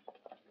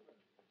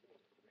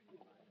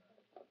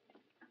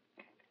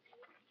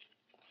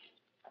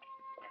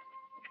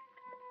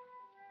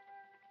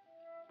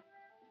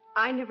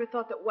 I never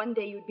thought that one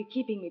day you'd be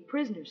keeping me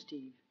prisoner,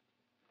 Steve.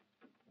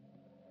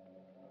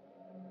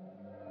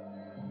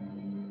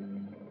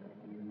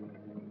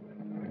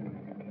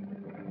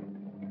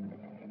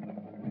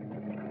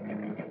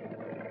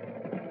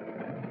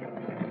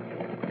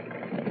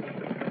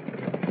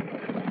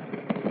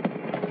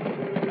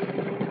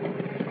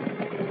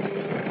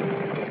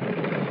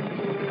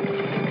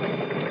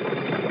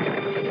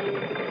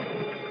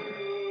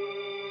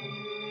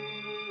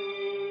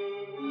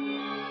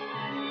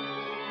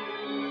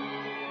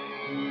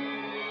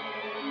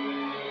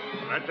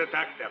 Let's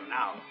attack them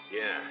now.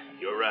 Yeah,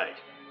 you're right.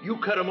 You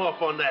cut him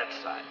off on that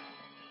side.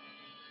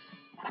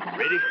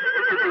 Ready?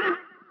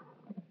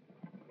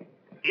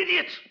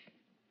 Idiots!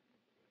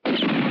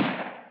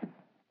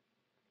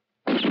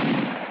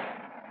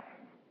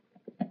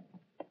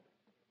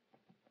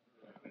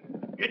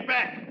 Get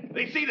back!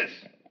 They see us!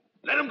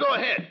 Let them go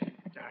ahead!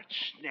 That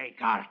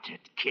snake-hearted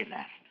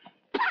killer.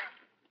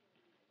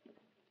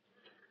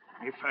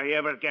 If I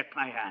ever get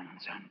my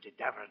hands on the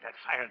devil that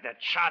fired that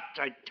shot,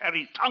 I'd tear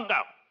his tongue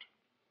out.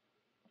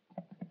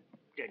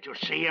 Did you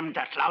see him,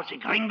 that lousy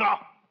gringo?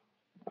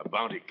 A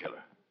bounty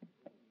killer.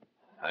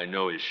 I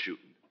know he's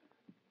shooting.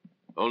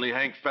 Only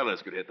Hank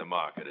Fellas could hit the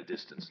mark at a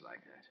distance like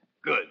that.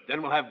 Good.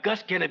 Then we'll have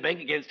Gus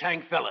Kennebank against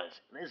Hank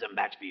Fellas. There's a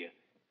match for you.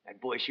 That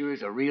boy sure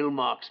is a real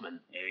marksman.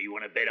 You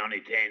want to bet on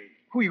it, then?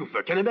 Who you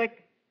for, Kennebank?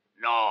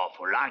 No,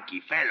 for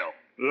lanky fellow.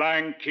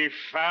 Lanky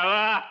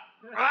fella?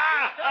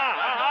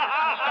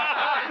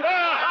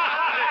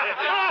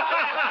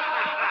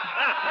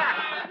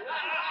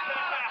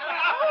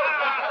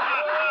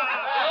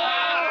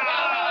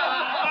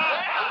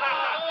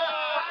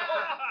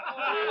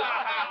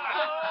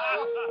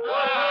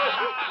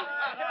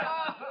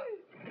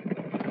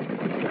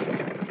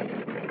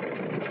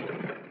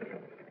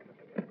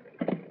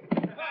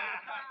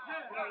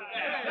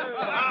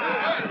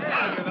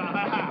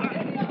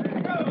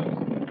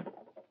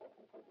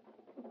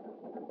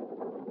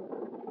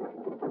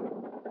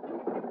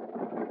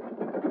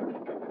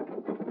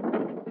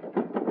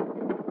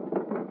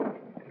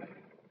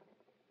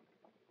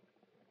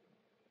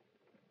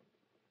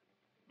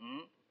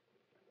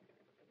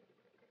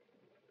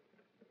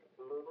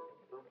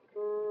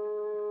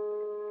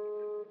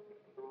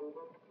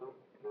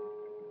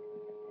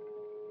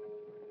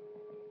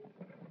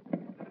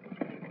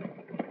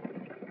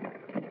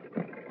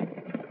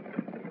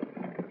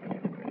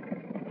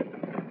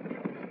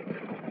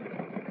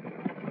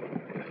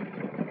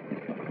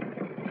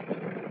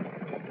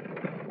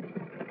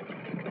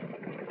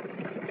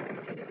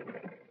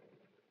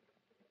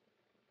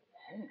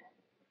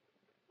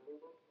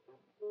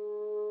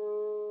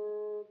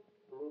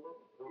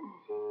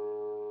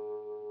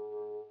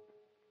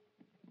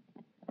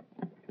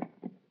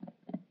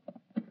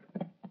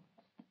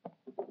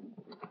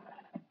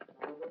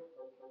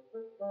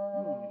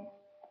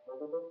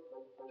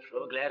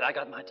 Sure glad I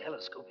got my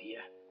telescope here.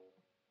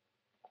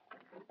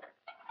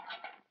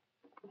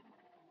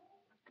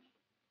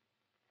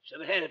 Should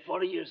have had it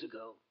 40 years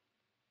ago.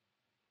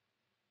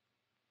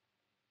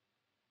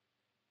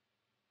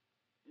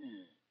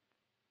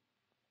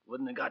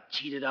 Wouldn't have got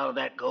cheated out of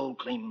that gold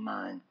claim of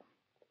mine.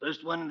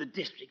 First one in the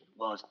district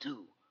was,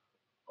 too.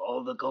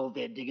 All the gold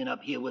they're digging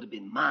up here would have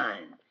been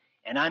mine.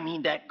 And I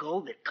mean that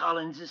gold that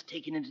Collins is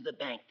taking into the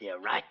bank there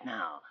right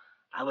now.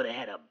 I would have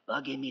had a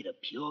buggy made of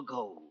pure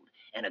gold,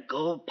 and a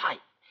gold pipe,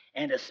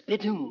 and a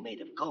spittoon made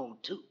of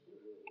gold, too.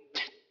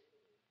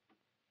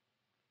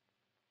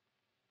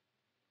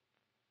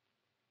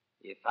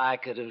 If I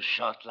could have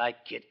shot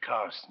like Kit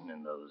Carson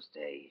in those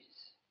days.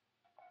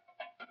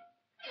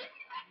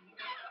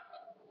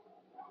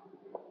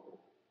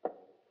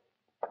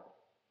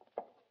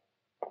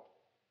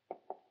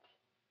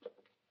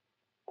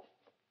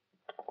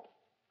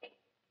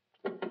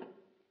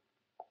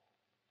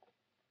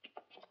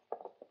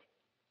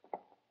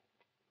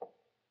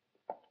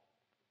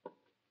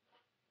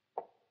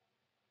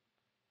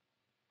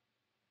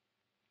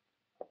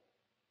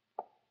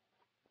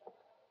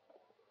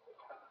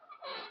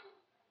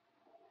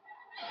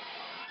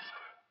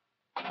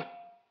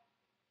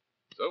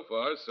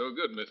 far, so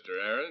good,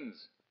 Mr.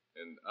 Aarons.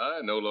 And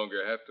I no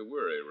longer have to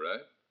worry, right?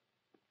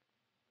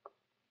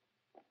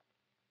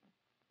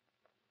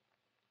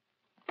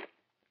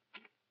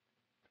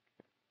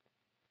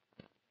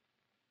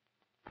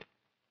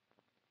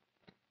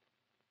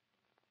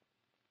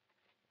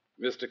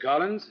 Mr.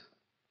 Collins,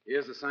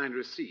 here's a signed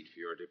receipt for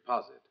your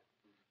deposit.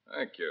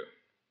 Thank you.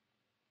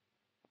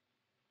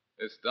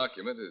 This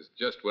document is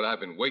just what I've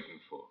been waiting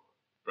for.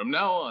 From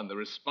now on, the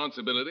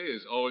responsibility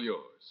is all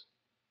yours.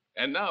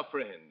 And now,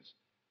 friends,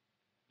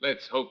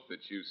 let's hope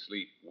that you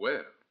sleep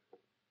well.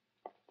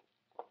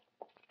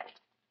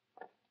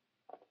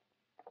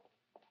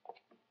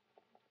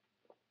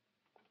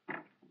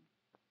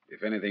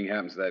 If anything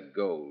happens to that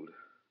gold,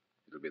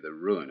 it'll be the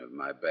ruin of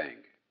my bank.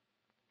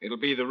 It'll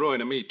be the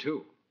ruin of me,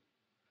 too.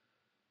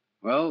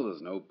 Well,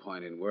 there's no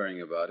point in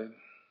worrying about it.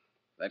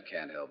 That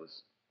can't help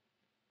us.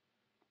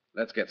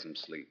 Let's get some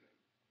sleep.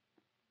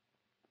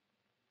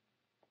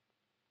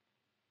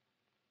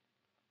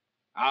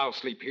 I'll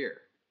sleep here.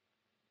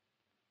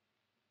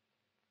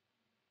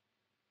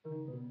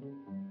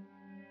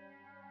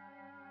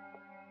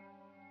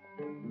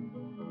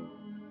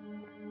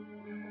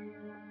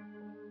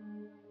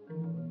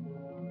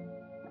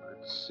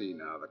 Let's see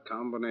now. The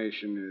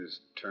combination is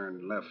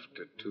turn left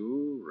to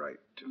 2, right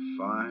to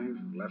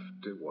 5,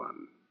 left to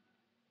 1.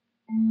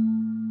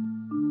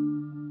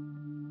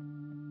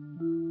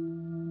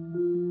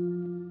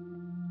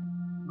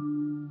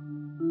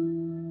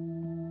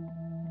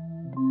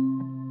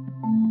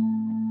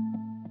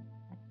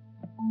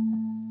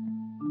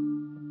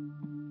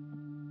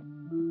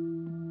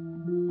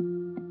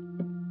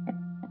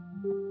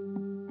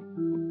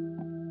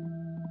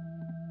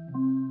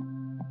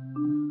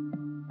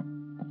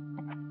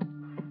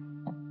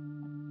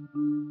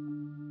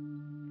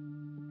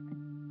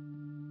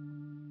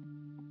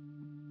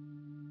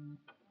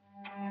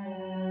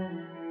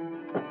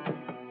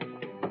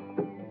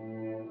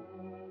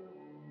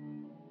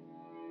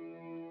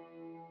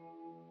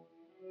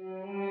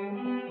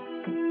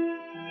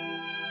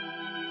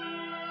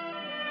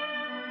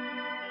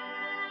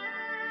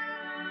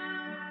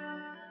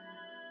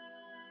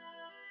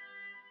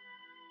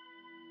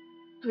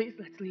 Please,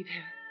 let's leave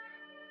here.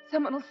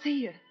 Someone will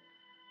see you.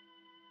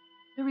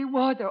 The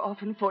reward they're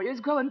offering for you is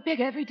growing big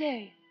every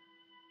day.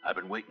 I've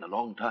been waiting a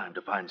long time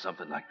to find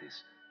something like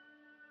this.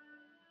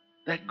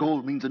 That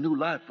gold means a new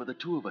life for the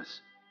two of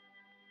us.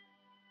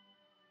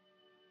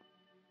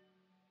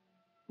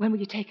 When will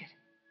you take it?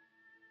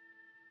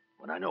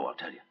 When I know, I'll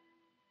tell you.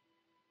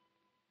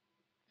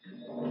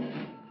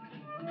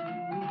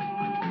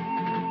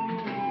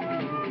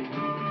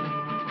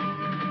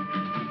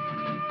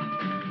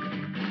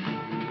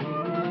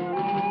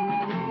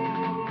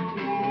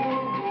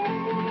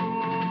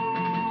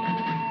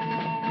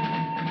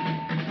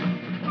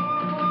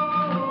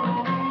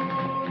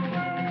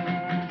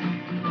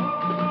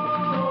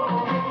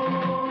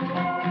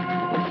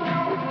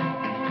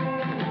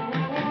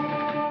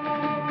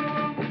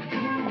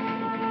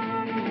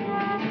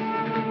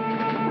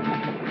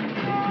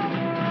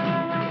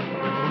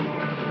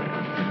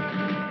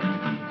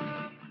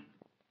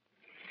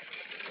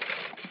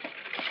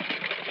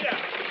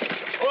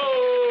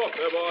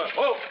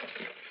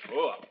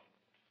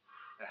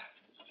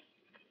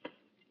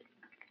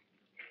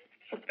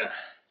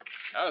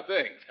 How are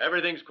things?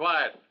 Everything's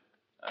quiet.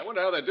 I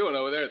wonder how they're doing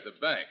over there at the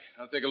bank.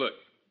 I'll take a look.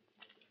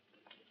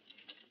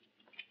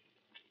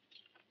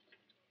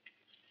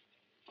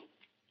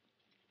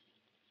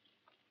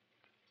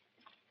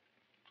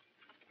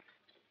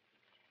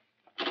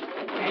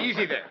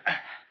 Easy there.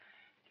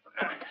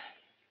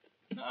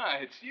 Ah,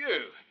 it's you.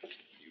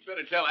 You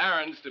better tell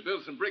Aarons to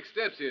build some brick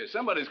steps here.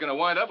 Somebody's going to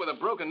wind up with a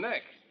broken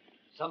neck.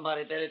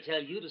 Somebody better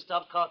tell you to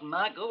stop carting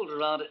my gold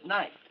around at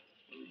night.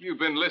 Who've you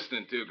been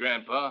listening to,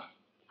 Grandpa?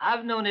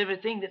 I've known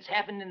everything that's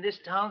happened in this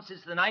town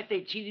since the night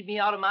they cheated me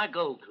out of my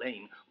gold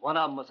claim. One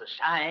of them was a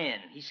Cheyenne,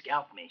 and he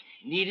scalped me.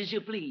 Neat as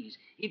you please.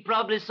 He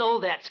probably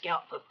sold that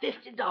scalp for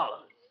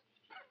 $50.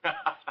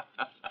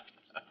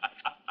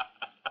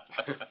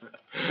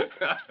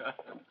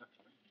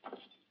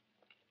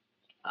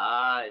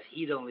 Ah, if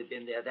he'd only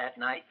been there that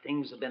night,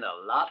 things would have been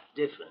a lot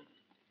different.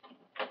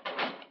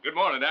 Good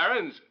morning,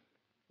 Aarons.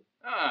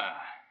 Ah.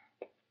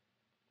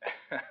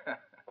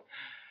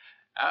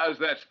 How's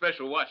that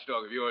special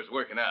watchdog of yours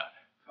working out?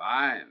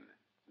 Fine.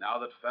 Now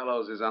that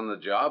Fellows is on the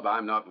job,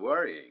 I'm not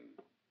worrying.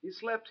 He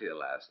slept here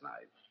last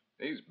night.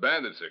 These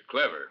bandits are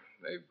clever.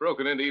 They've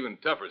broken into even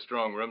tougher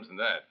strong rooms than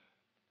that.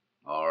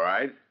 All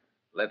right.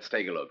 Let's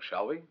take a look,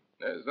 shall we?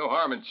 There's no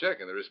harm in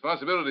checking. The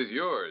responsibility's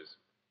yours.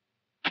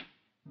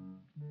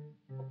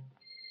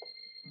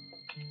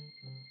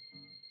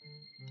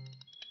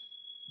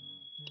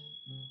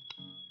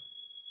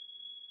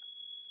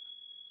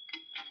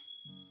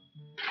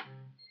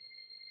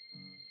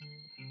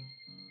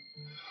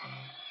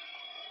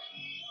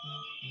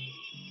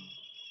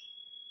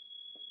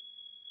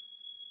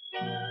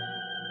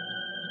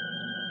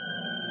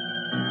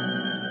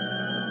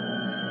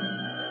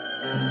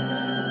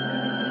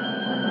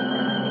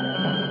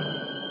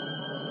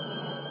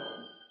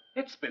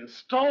 It's been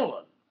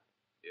stolen.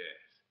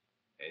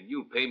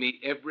 you'll pay me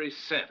every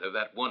cent of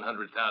that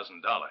 $100,000.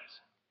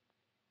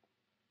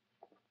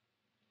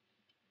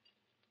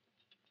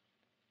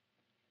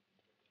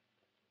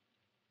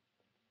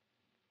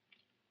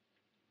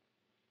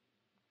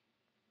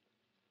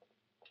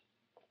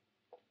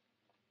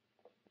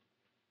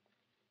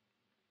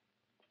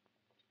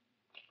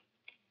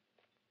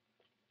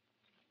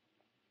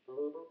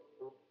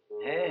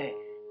 Hey,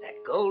 that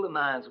gold of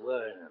mine's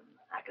worrying them.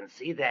 I can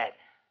see that.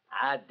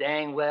 I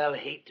dang well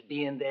hate to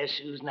be in their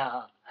shoes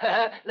now.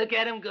 Look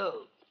at him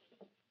go.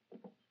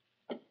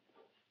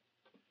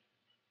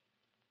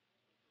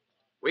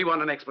 We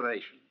want an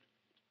explanation.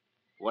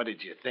 What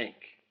did you think?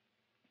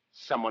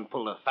 Someone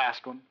pulled a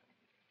fast one?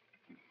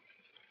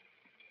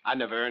 I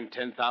never earned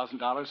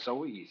 $10,000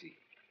 so easy.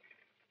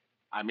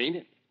 I mean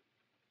it.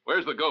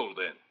 Where's the gold,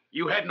 then?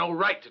 You had no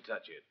right to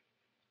touch it.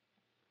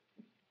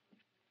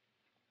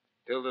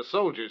 Till the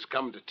soldiers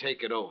come to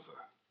take it over.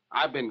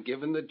 I've been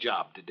given the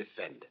job to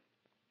defend it.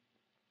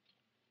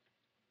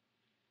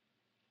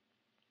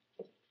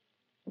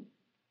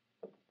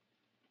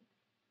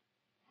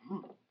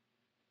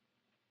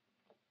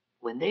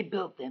 When they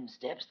built them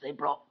steps, they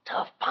brought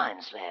tough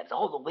pine slabs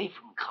all the way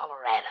from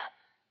Colorado.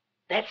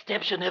 That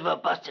step should never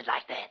have busted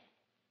like that.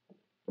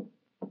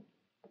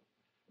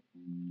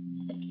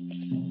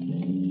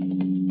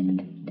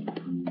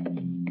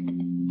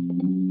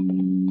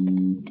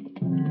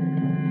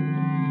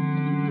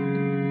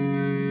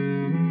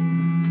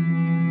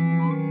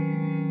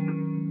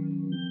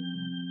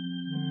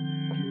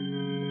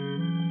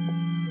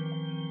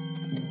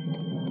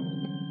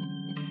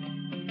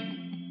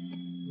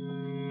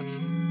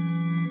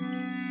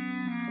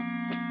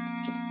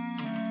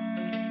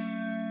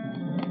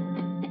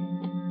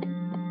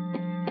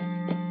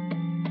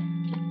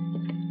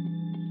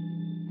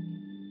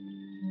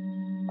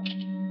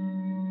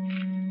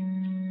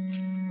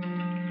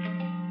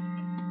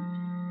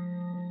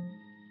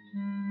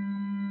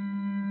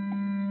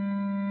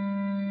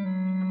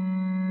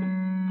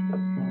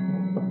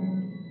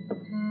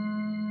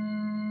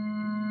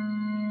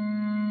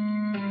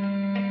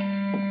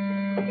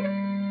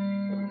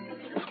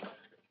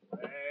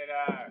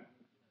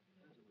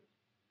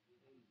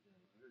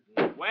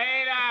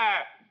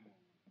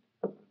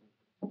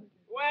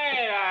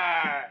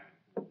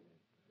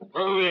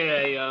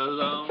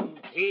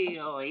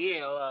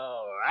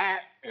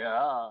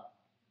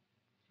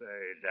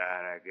 Say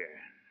that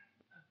again.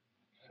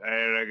 Say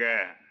it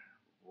again.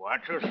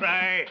 What you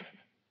say?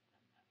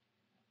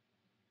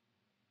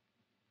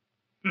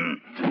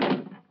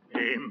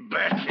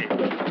 Imbecile.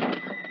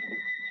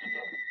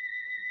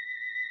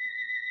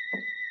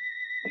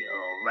 You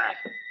rat.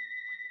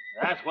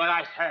 That's what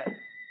I said.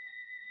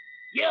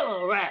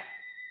 You rat.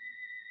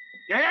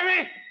 You hear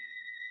me?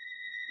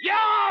 You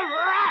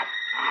rat!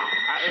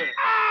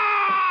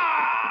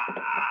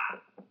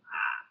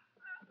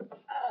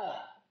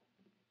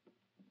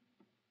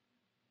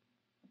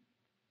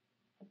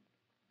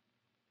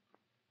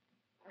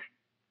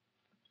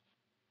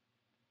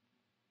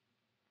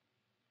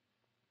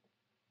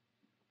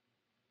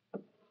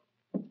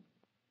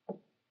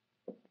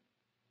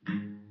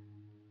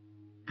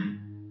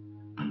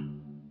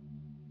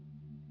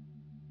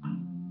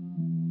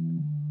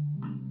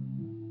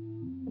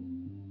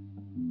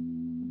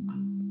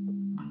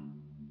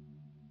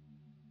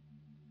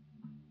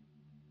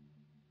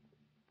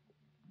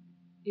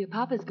 Your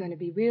papa's going to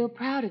be real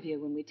proud of you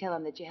when we tell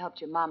him that you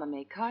helped your mama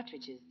make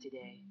cartridges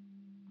today.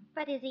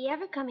 But is he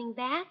ever coming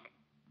back?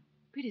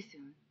 Pretty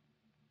soon.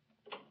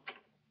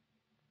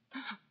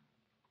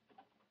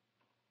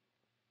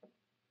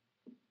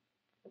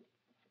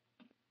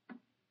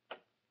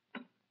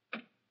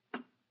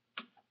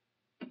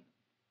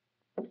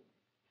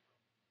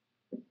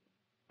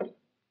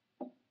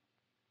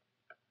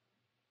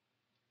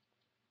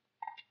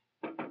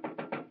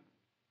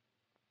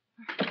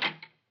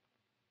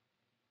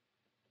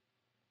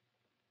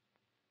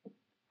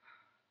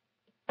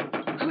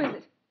 Who is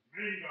it?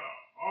 Bingo,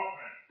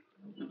 open.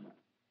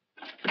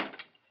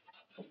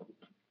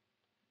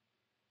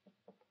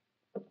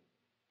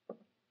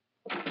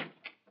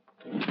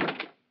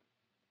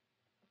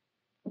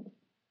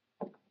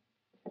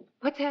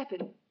 What's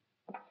happened?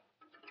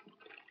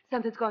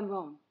 Something's gone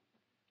wrong.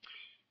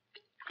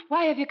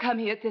 Why have you come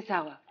here at this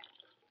hour?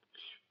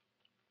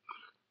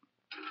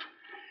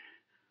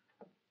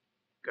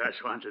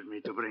 Gus wanted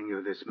me to bring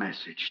you this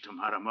message.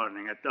 Tomorrow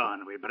morning at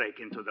dawn, we break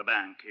into the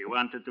bank. He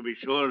wanted to be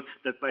sure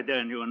that by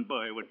then you and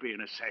Boy would be in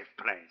a safe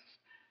place.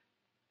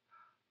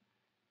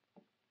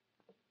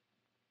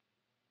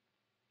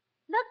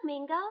 Look,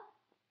 Mingo.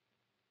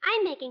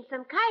 I'm making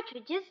some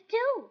cartridges,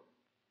 too.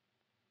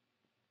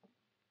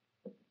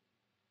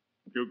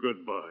 You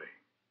good boy.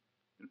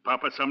 And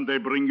Papa someday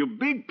bring you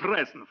big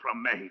present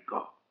from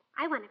Mexico.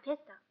 I want a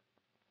pistol.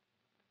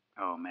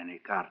 How many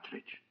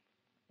cartridge?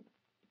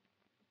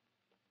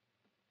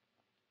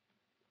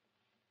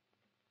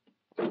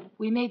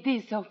 We made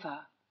these so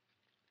far.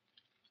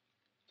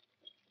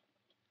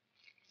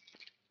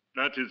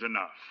 That is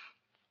enough.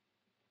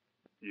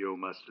 You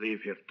must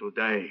leave here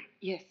today.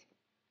 Yes.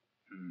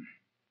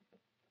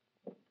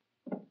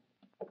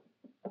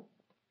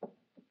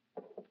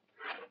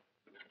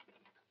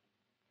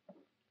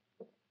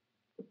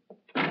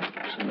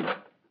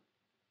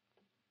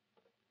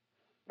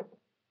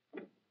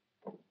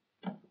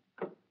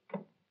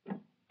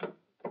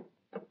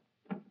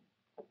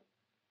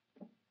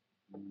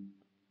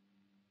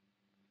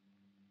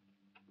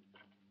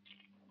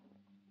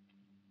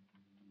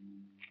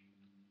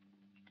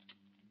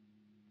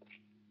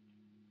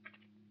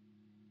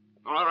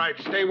 All right,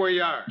 stay where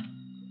you are.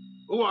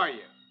 Who are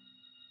you?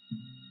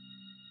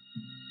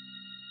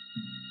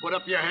 Put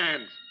up your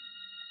hands.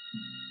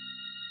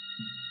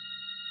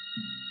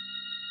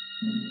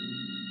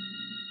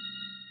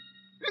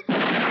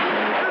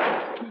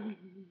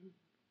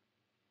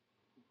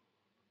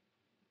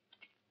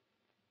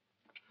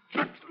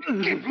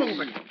 Keep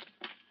moving.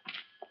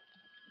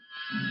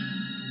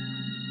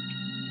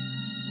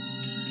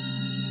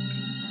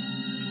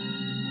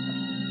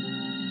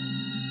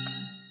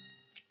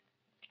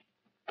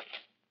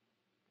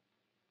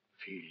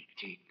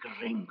 Filthy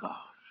gringo.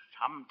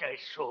 Someday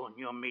soon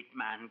your meat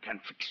man can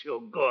fix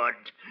you good.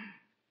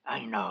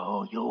 I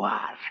know who you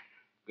are.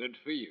 Good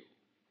for you.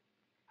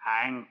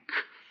 Hank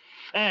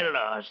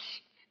Fellows.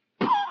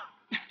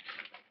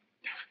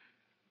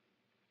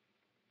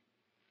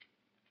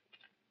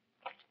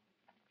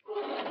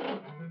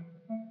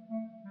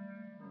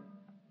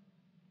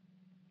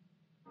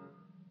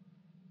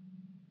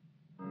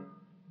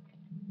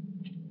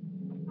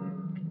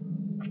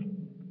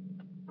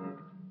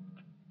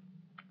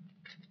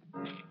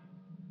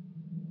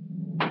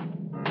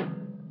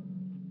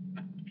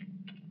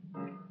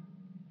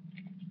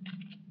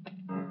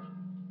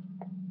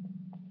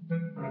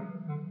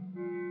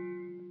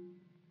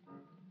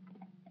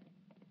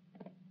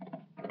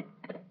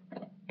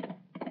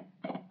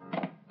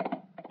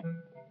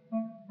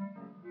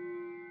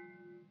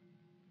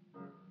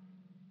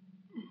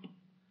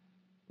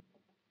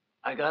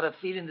 I got a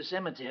feeling the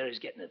cemetery's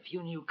getting a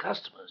few new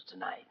customers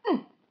tonight.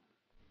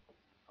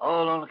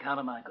 All on account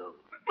of my gold.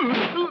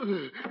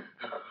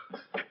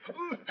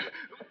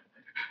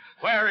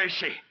 Where is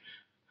she?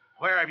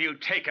 Where have you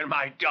taken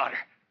my daughter?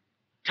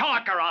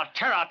 Talk or I'll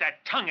tear out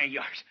that tongue of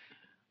yours.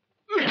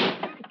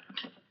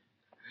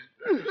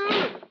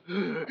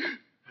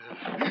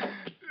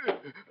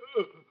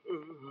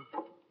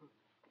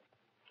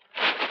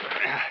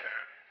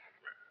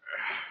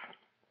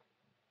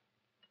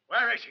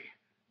 Where is she?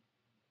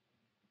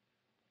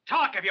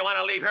 Talk if you want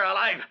to leave her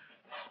alive.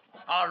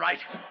 All right,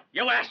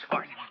 you asked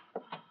for it.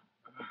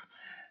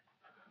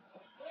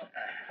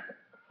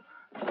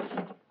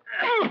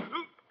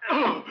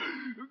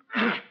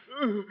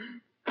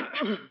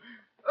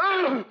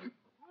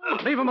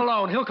 Leave him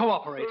alone. He'll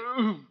cooperate.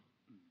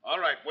 All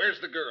right,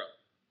 where's the girl?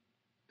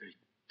 They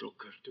took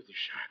her to the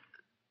shack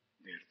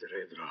near the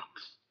Red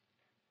Rocks.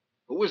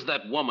 Who was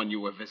that woman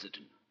you were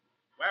visiting?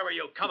 Where were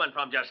you coming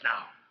from just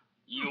now?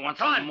 You want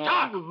Come some on, more?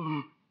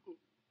 talk!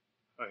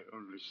 I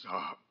only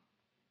saw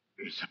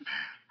Isabel.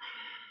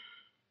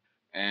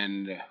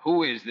 And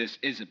who is this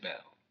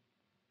Isabel?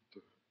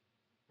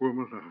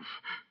 Woman of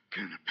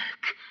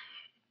Kennebec.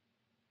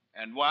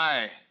 And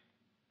why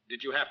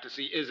did you have to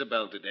see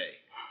Isabel today?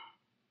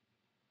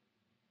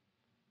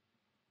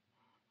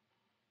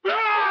 Go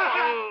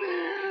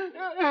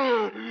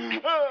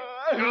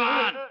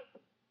on.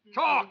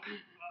 Talk.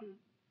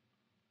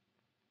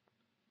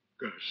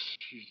 Gus,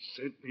 she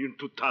sent me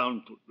into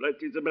town to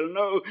let Isabel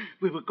know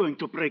we were going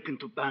to break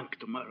into bank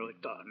tomorrow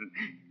at dawn.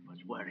 Was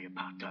worried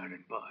about her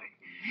and boy.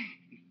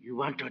 You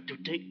want her to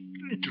take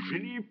little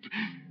Philippe to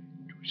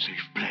a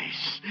safe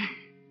place.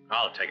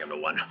 I'll take him to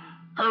one.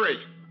 Hurry.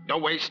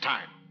 Don't waste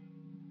time.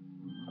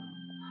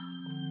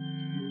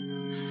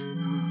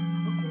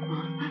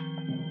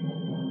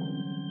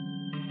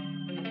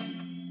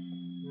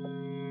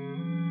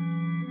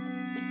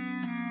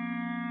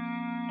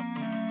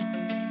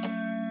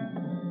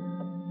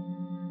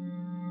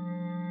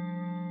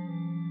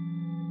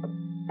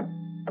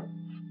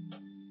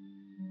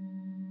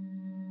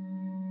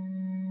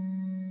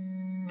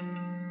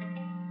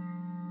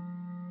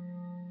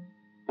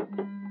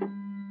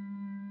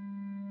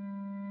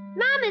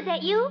 Mom, is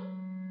that you?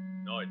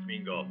 No, it's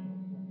Mingo.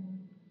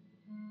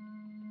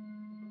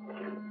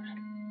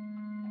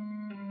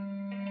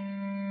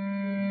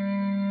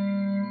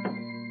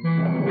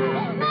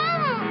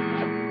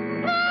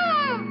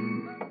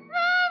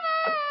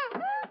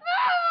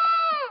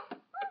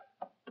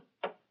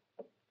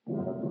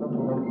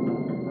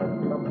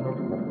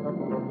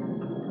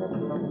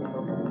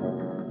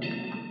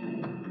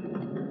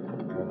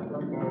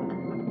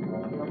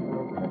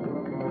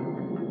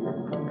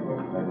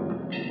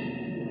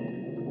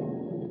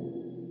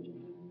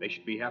 They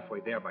should be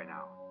halfway there by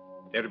now.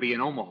 They're to be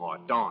in Omaha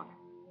at dawn.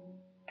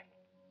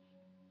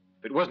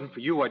 If it wasn't for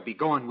you, I'd be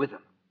going with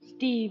them.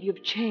 Steve,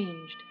 you've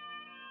changed.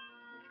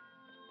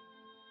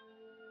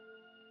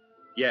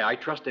 Yeah, I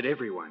trusted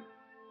everyone.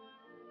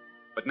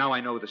 But now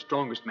I know the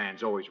strongest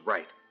man's always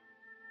right.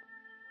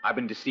 I've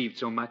been deceived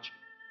so much,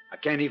 I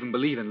can't even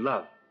believe in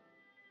love.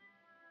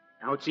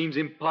 Now it seems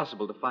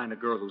impossible to find a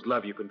girl whose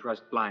love you can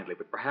trust blindly,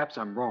 but perhaps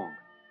I'm wrong.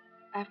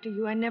 After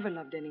you, I never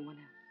loved anyone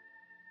else.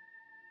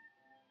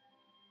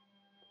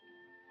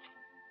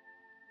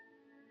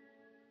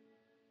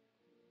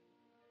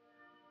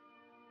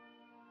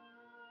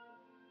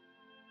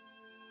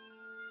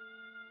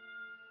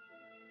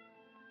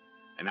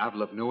 And I've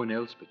loved no one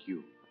else but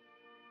you.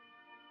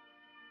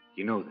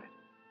 You know that.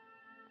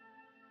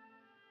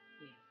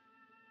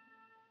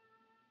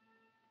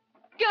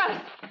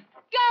 Gus!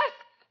 Gus!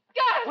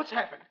 Gus! What's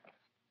happened?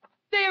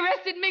 They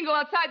arrested Mingo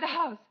outside the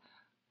house.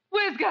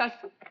 Where's Gus?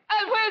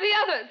 And where are the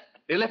others?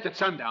 They left at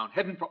sundown,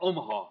 heading for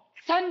Omaha.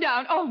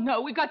 Sundown? Oh,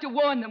 no. We've got to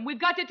warn them. We've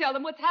got to tell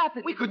them what's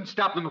happened. We couldn't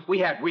stop them if we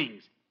had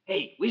wings.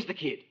 Hey, where's the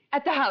kid?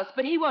 At the house,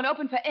 but he won't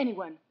open for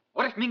anyone.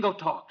 What if Mingo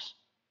talks?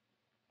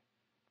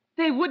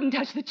 They wouldn't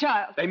touch the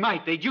child. They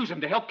might. They'd use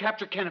him to help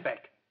capture Kennebec.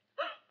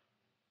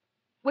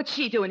 What's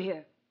she doing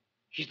here?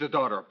 She's the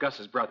daughter of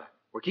Gus's brother.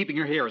 We're keeping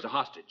her here as a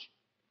hostage.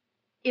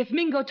 If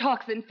Mingo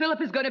talks, then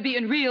Philip is going to be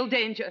in real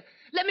danger.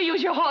 Let me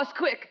use your horse,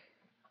 quick.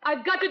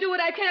 I've got to do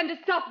what I can to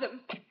stop them.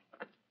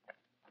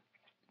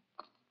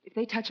 If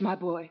they touch my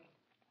boy,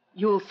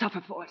 you'll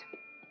suffer for it.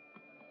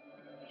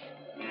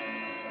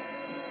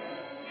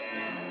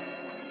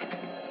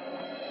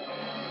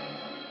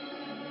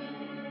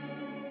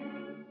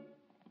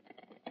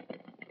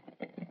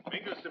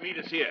 Mingo's to meet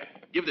us here.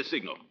 Give the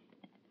signal.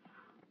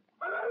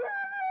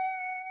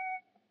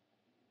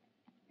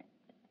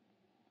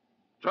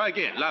 Try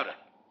again, louder.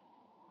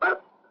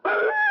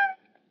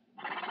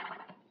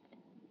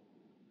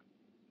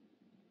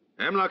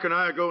 Hamlock and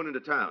I are going into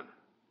town.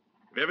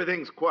 If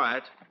everything's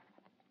quiet,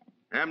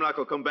 Hamlock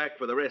will come back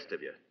for the rest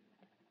of you.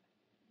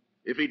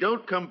 If he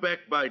don't come back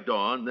by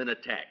dawn, then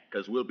attack,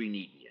 because we'll be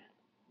needing you.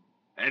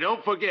 And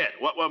don't forget,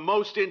 what we're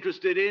most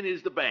interested in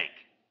is the bank.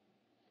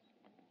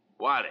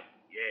 Wiley.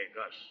 Yeah,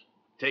 Gus.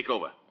 Take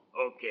over.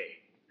 Okay.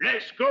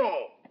 Let's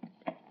go!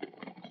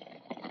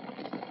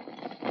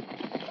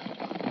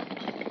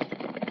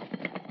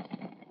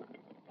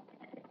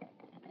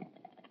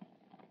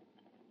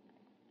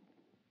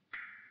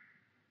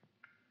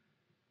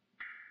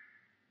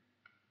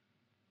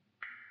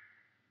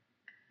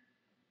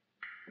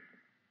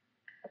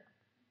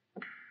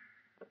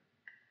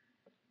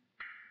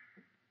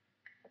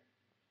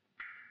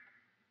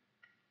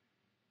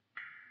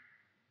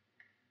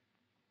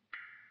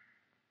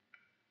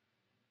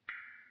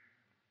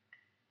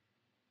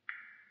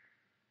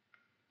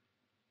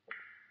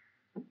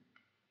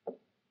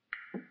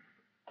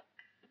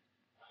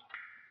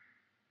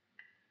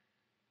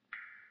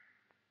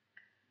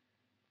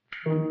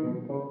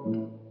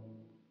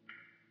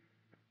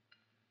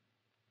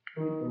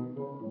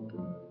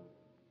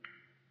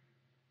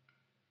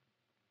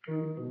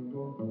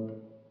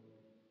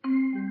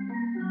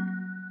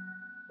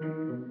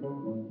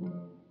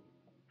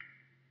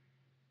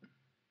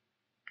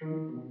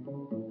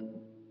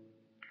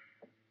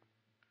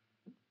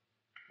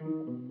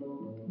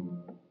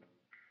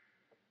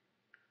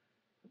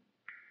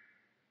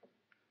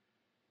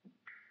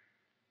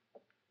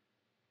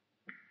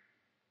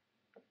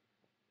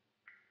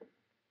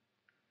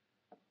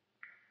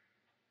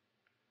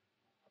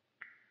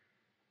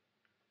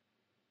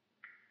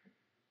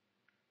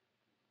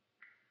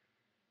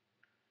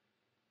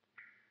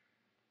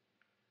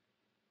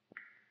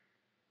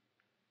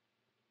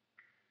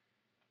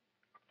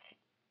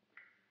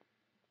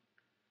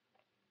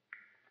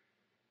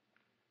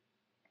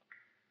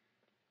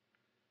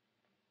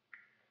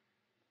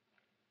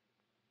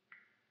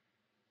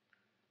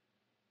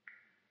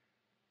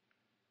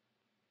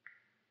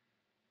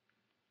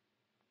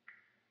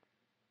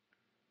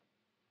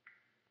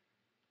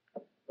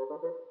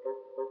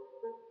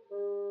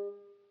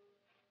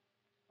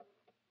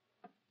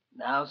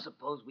 Now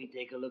suppose we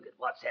take a look at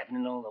what's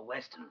happening on the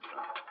Western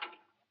Front.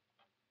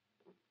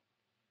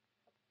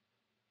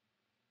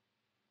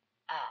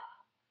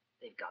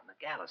 They've got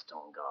McAllister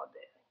on guard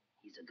there.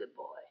 He's a good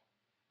boy.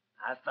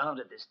 I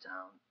founded this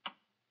town.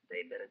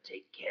 They better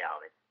take care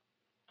of it.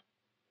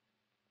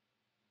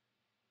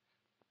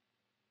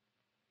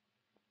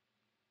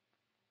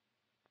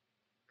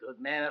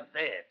 Good man up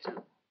there,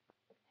 too.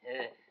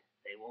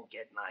 They won't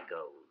get my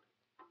gold.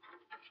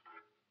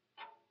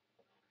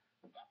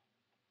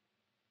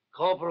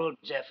 Corporal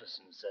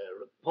Jefferson, sir,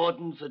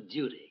 reporting for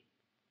duty.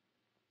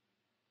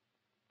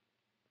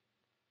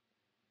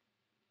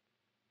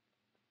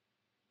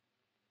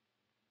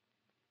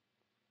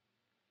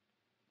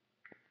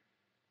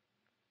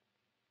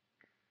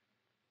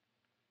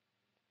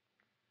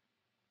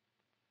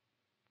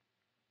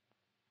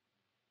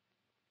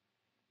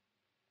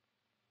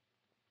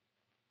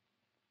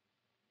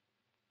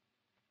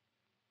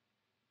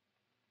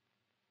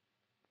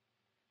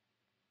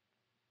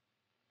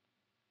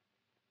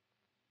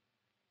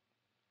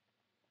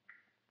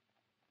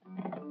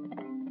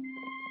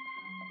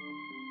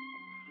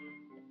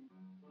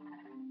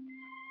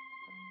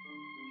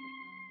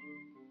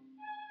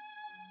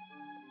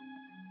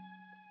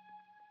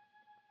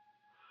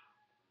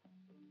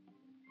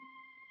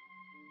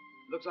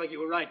 Looks like you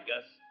were right,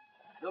 Gus.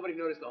 Nobody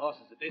noticed the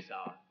horses at this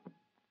hour.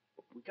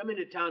 We come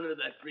into town under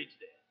that bridge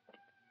there.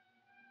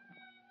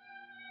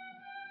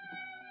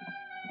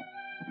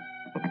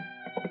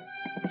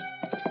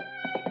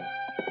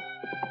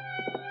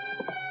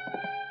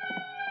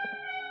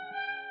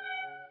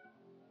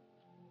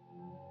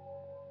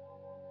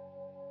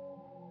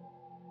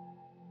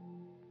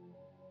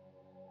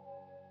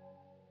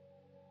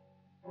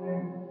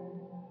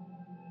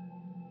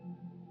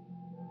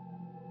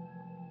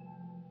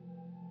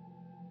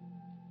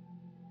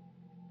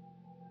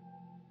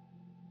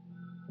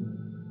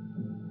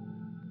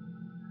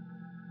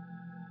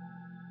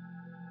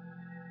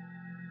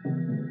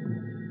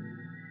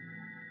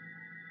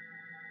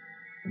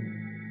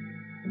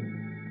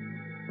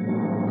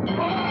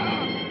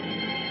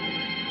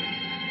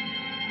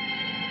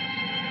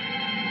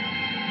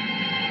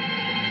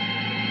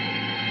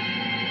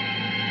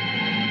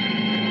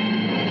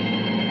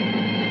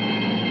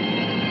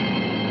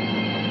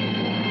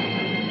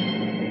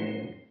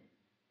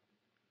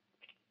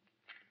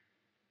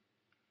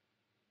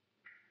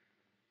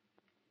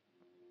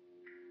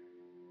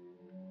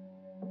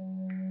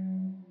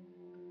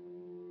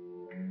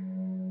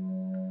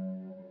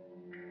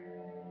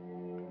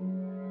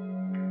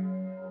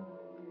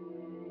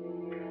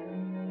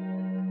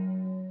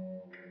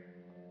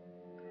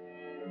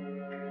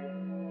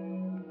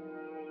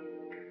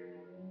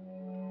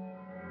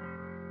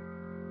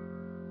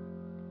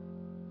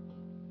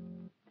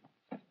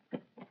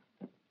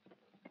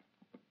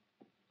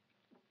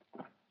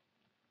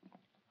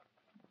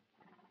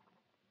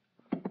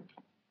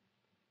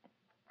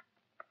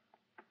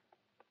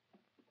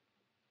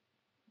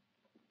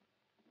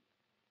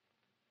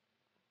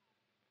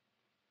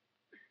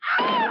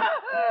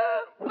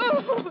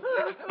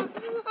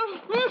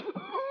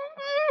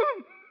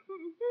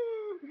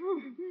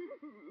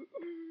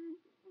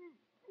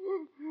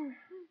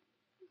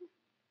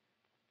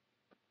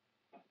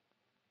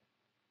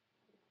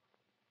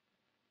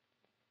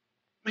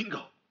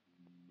 Mingo!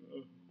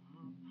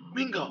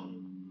 Mingo!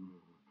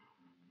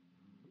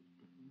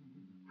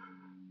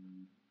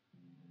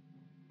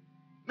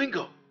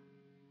 Mingo!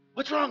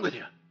 What's wrong with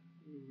you?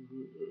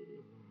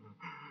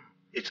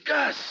 It's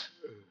Gus!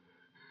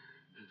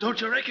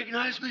 Don't you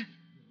recognize me?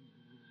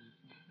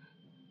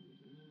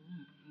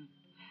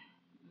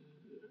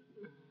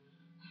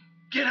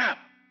 Get up!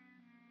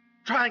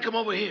 Try and come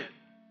over here.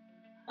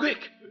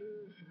 Quick!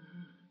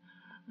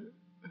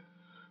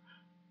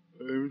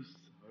 I'm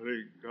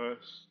sorry,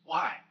 Gus.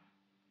 Why?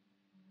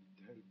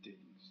 Tell things.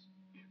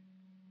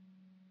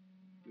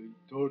 They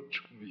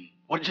torture me.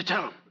 What did you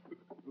tell them?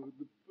 With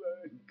the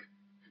bank.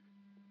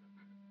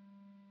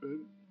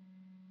 And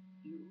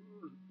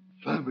your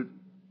family,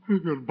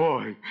 your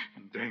boy,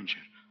 in danger.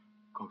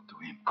 Go to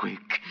him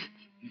quick.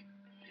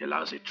 You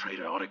lousy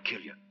traitor, I ought to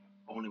kill you.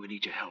 Only we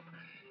need your help.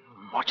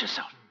 Watch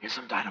yourself. Here's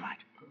some dynamite.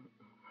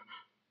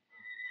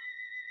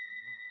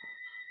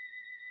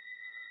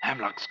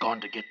 Hemlock's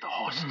gone to get the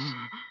horses.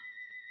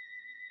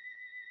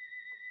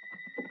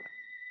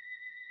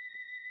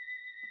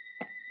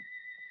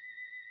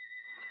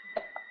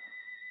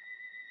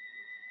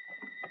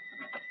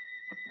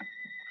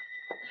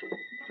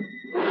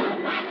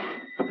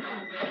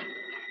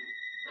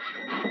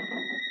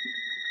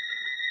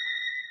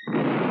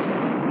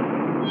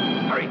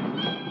 Hurry.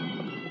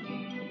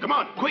 Come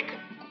on, quick.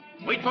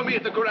 Wait for me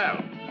at the corral.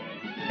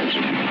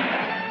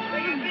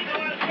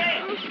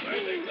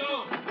 Where'd they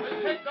go?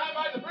 Let's take time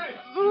by the bridge.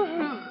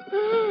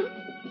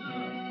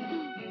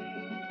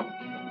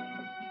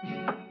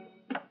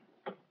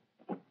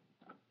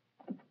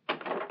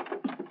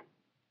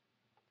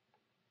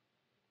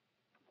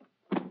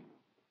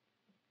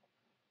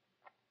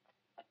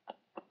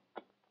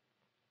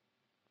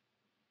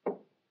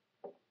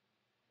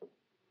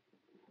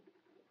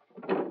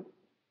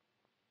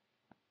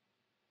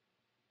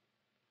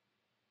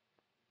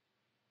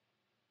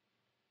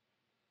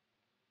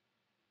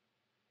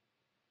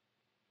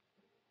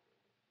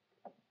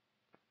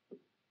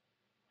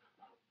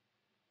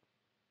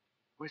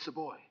 Where's the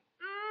boy?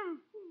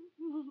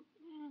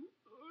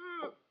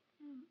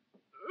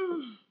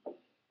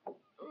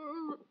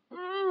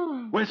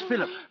 Where's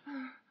Philip?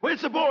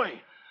 Where's the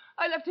boy?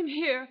 I left him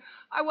here.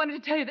 I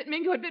wanted to tell you that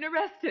Mingo had been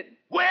arrested.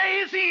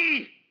 Where is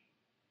he?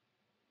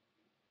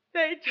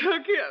 They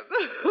took him.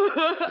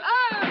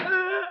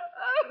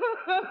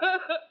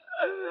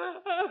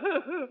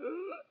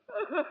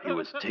 He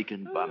was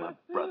taken by my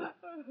brother.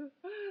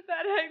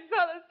 That hang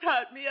fella's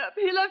tied me up.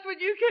 He left when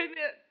you came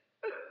in.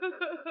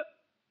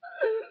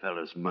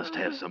 Fellas must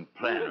have some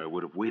plan or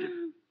would have waited.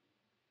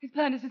 His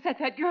plan is to set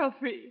that girl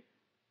free.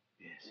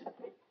 Yes.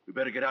 We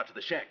better get out to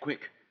the shack,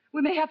 quick.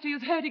 We may have to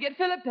use her to get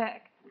Philip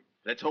back.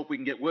 Let's hope we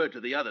can get word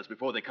to the others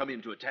before they come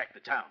in to attack the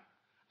town.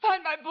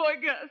 Find my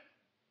boy, Gus.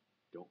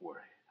 Don't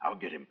worry. I'll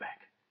get him back.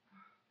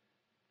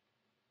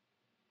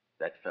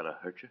 That fella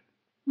hurt you?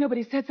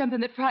 Nobody said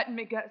something that frightened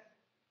me, Gus.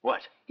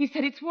 What? He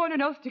said he'd sworn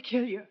an oath to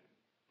kill you.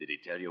 Did he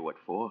tell you what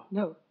for?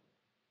 No.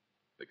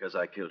 Because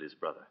I killed his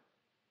brother.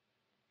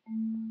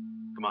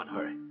 Come on,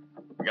 hurry.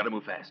 We gotta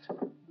move fast.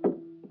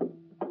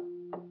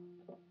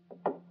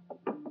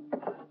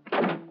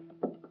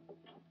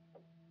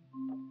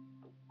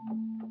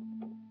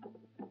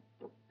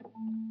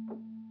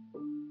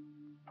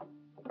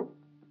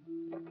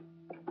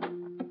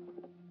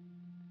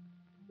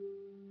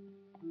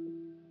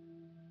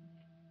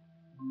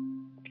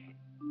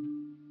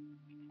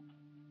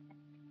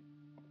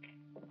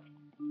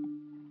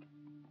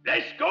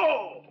 Let's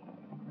go!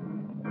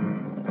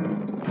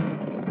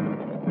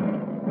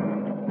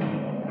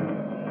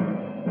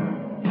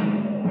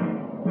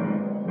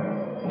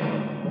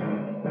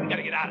 We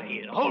gotta get out of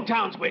here. The whole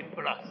town's waiting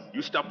for us.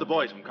 You stop the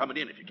boys from coming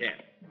in if you can.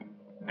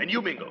 And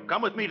you, Mingo,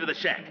 come with me to the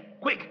shack.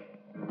 Quick!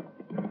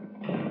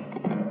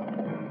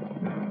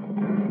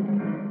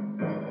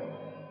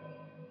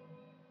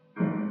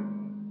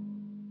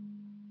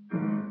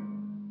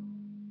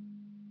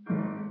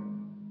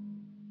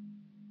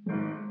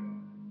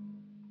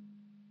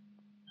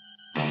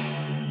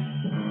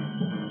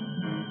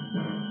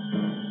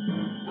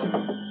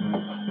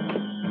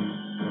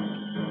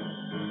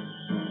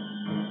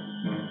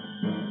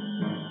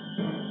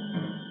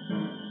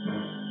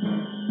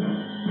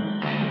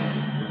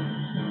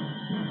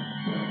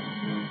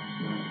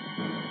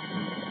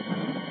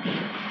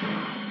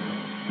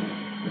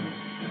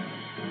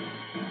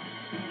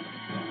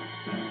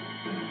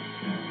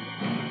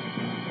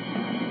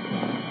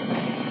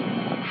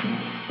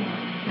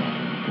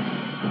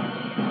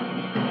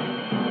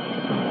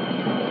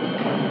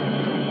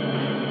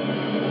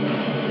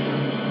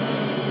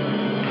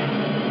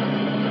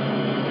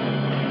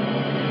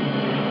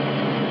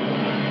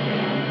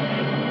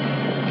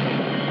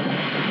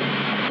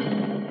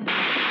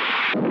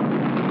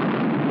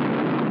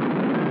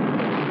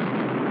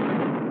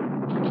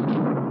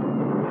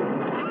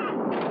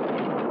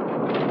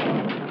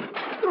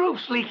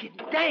 Who's leaking?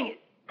 Dang it.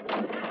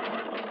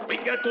 We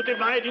got to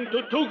divide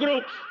into two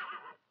groups.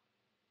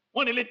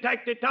 One will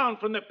attack the town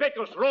from the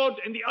Pecos Road,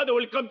 and the other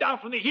will come down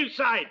from the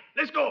hillside.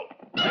 Let's go.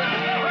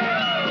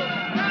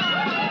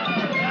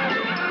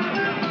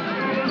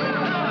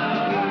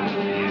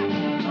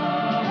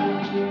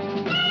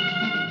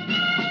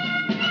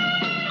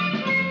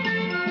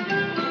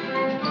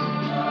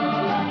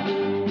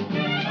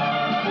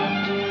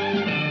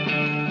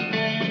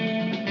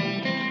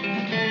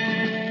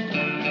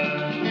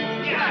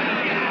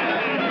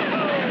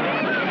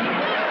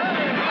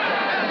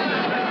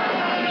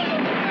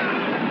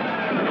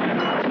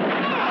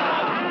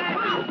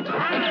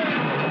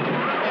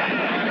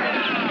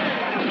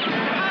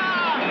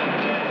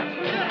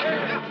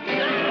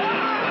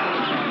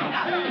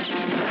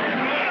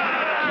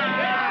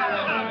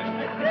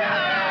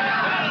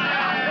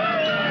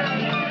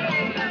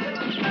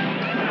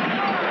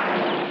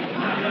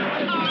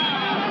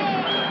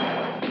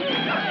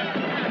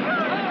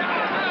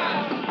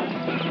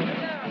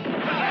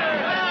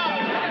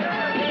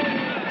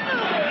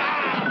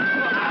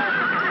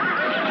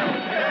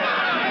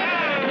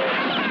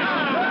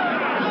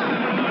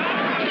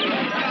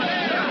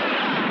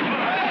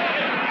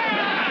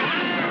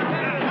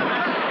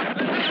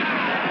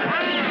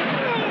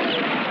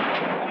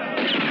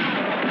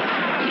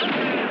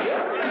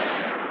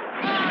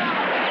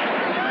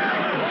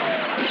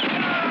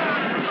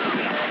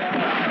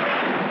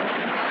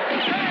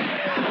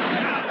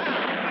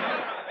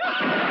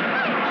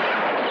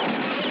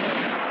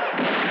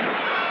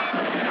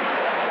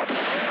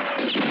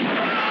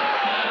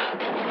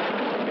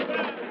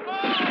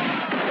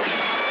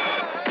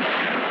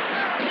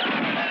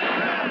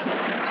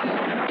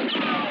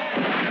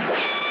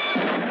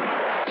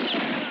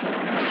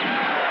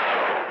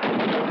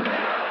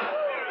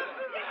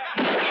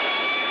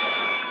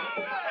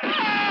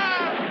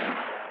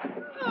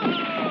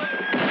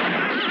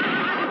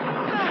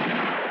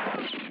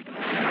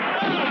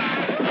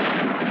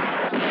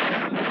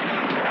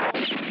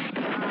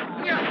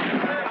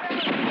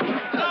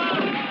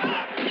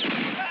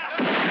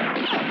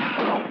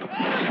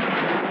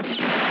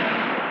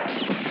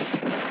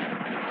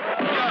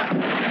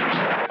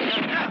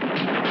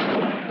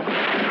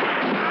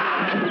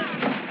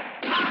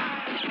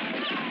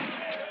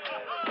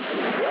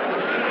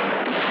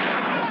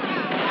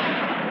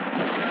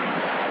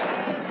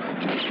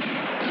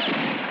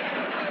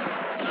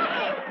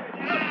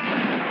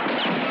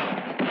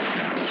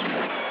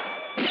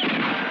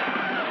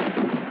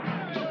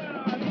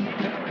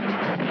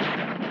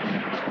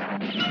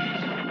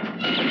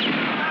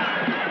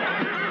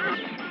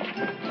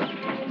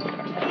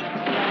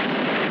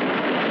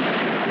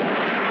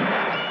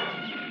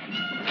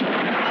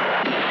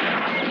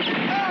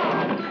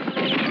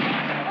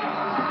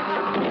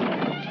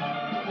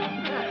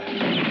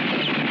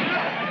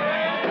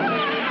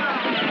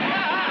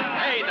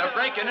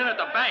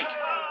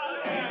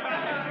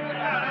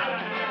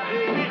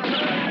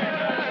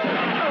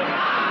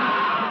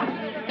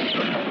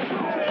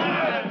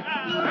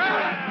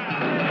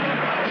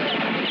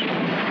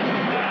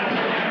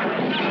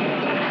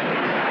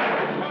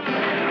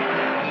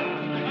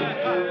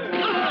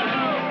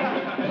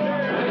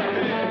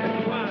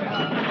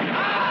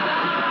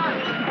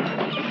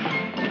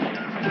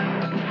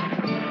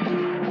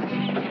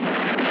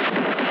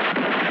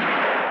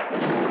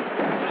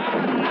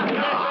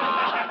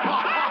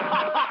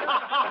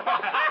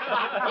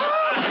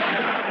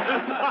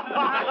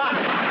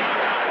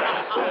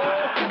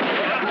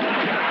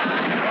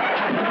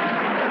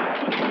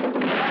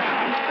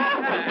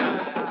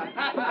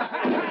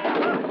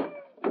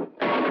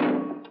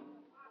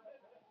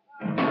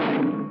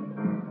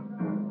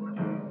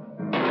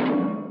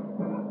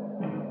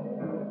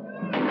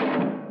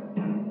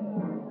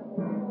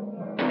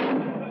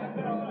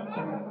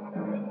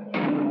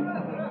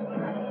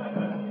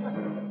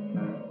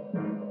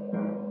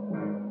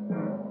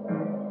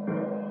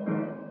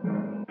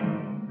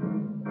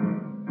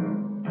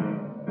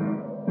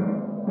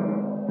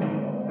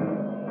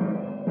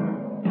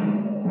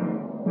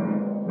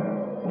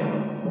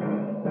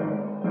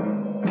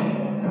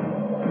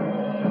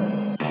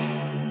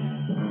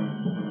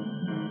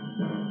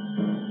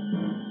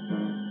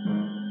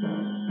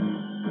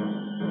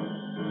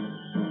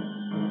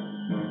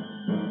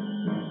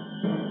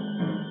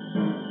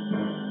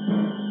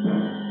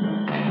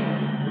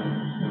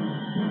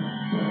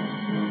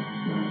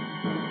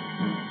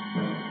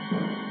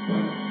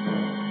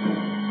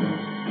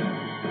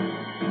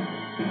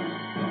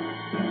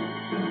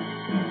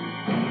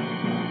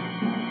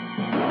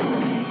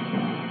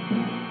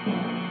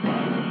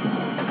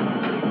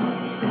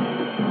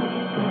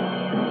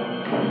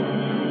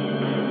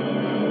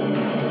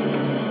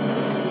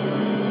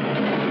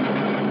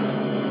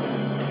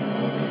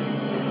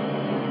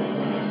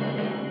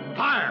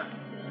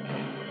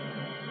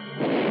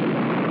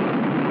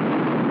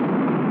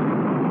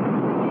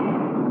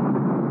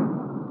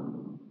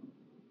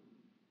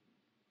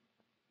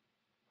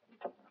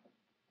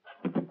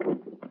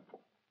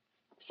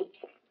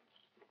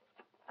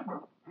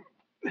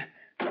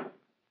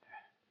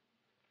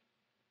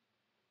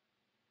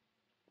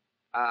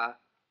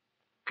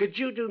 Could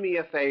you do me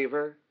a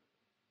favor?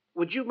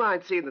 Would you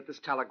mind seeing that this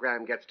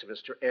telegram gets to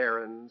Mr.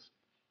 Ahrens?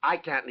 I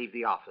can't leave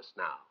the office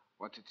now.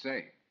 What's it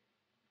say?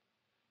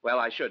 Well,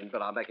 I shouldn't,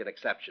 but I'll make an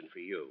exception for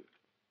you.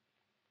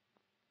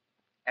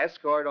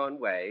 Escort on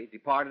way,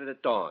 departed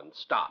at dawn,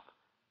 stop.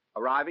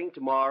 Arriving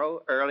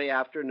tomorrow, early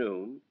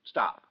afternoon,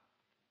 stop.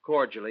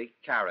 Cordially,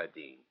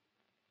 Carradine.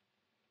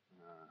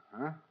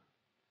 Uh-huh.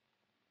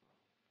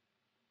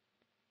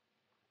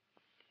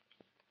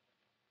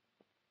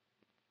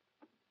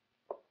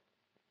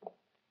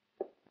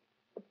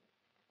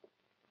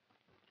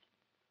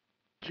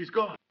 She's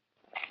gone.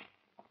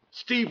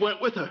 Steve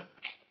went with her.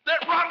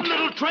 That rotten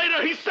little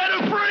traitor, he set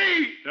her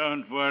free!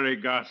 Don't worry,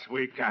 Gus.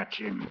 We catch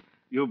him.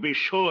 You be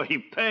sure he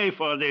pay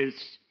for this.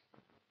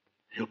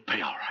 He'll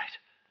pay all right.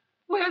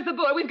 Where's the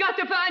boy? We've got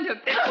to find him.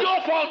 It's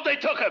your fault they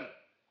took him.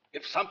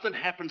 If something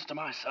happens to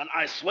my son,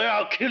 I swear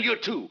I'll kill you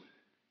too.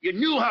 You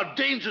knew how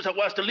dangerous it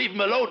was to leave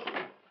him alone.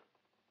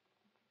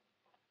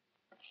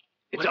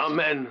 It's our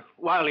men,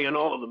 Wiley and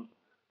all of them.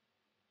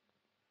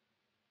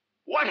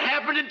 What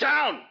happened in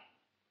town?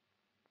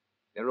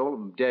 They're all of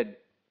them dead.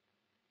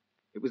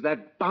 It was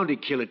that bounty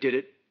killer did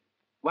it.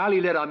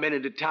 Wiley led our men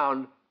into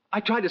town.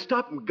 I tried to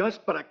stop them, Gus,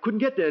 but I couldn't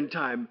get there in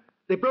time.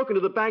 They broke into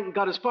the bank and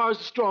got as far as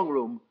the strong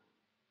room.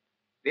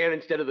 There,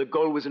 instead of the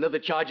gold, was another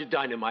charge of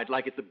dynamite,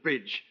 like at the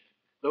bridge.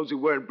 Those who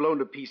weren't blown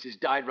to pieces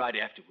died right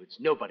afterwards.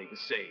 Nobody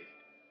was saved.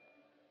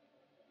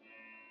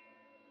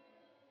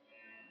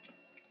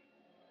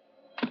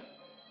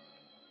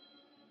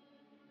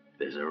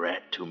 There's a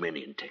rat too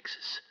many in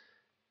Texas.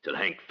 Till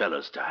Hank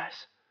Fellows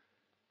dies.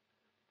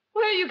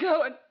 Where are you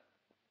going?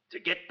 To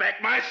get back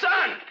my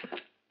son!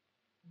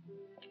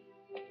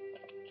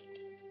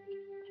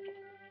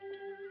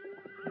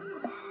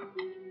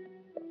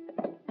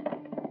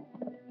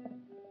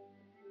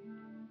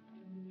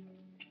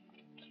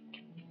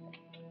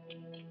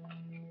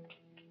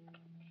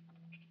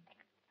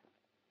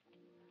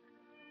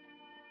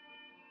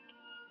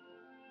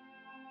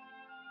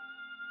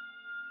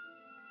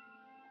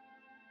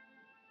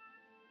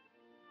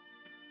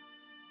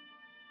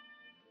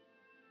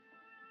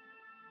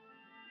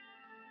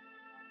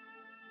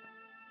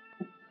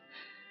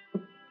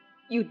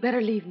 You'd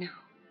better leave now.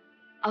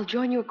 I'll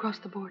join you across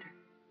the border.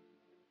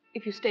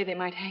 If you stay, they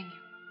might hang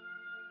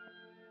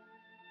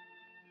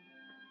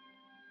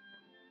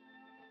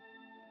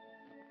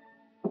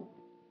you.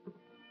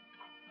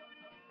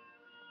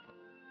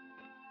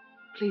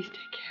 Please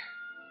take care.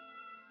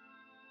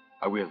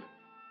 I will.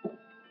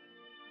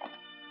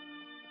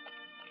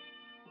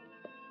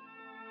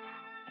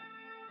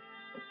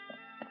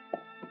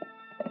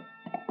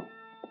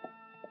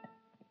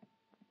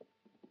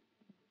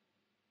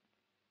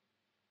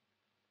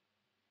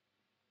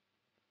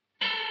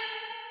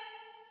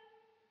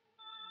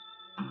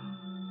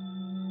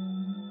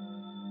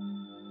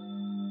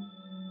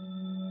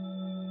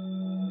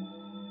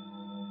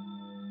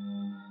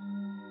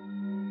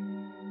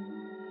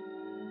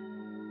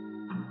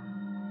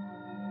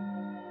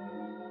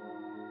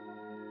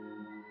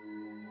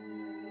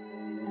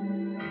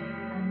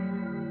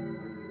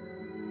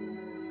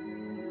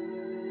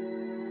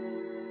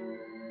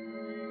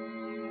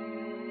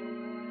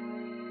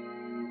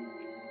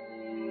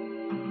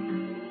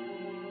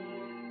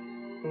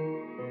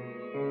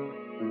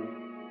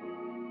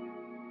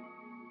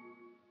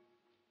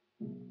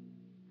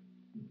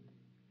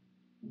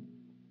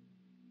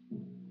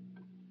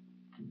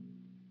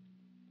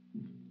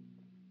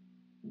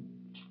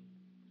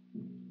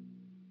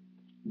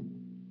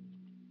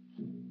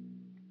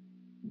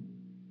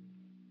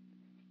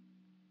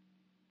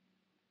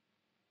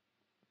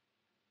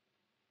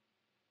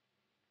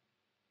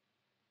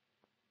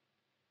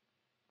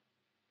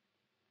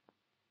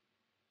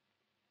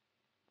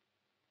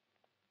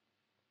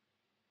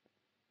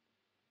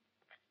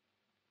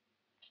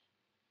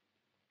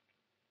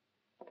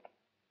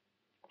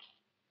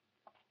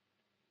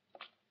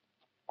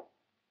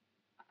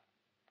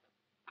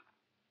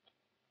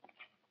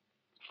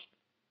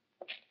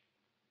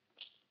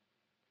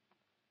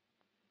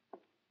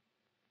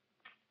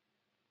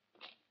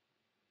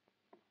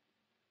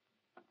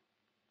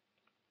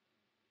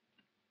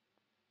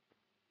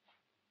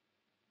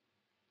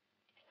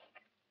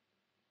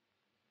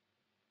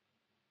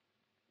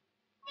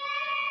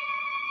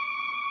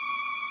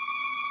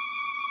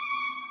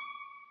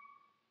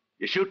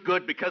 You shoot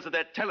good because of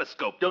that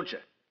telescope, don't you?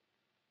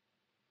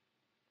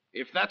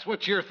 If that's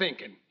what you're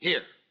thinking,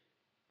 here.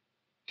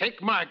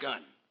 Take my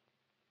gun.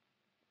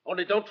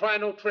 Only don't try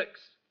no tricks.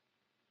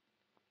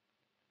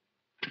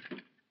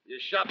 You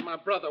shot my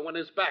brother when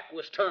his back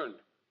was turned.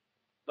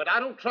 But I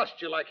don't trust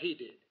you like he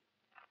did.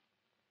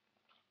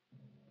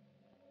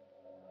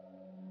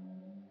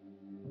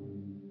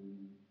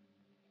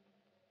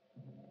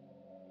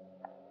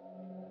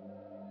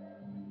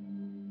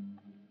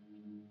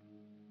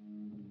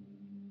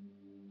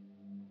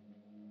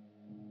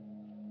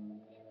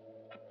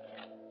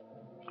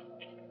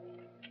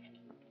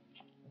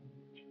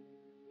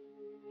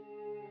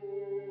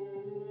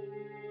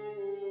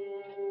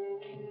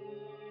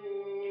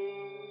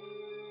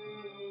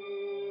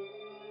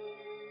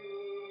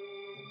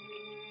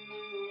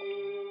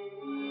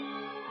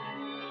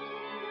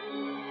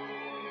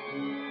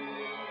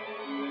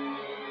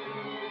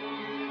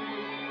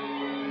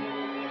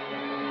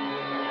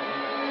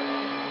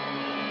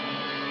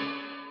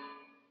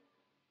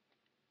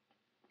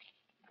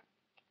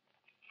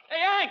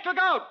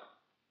 look out!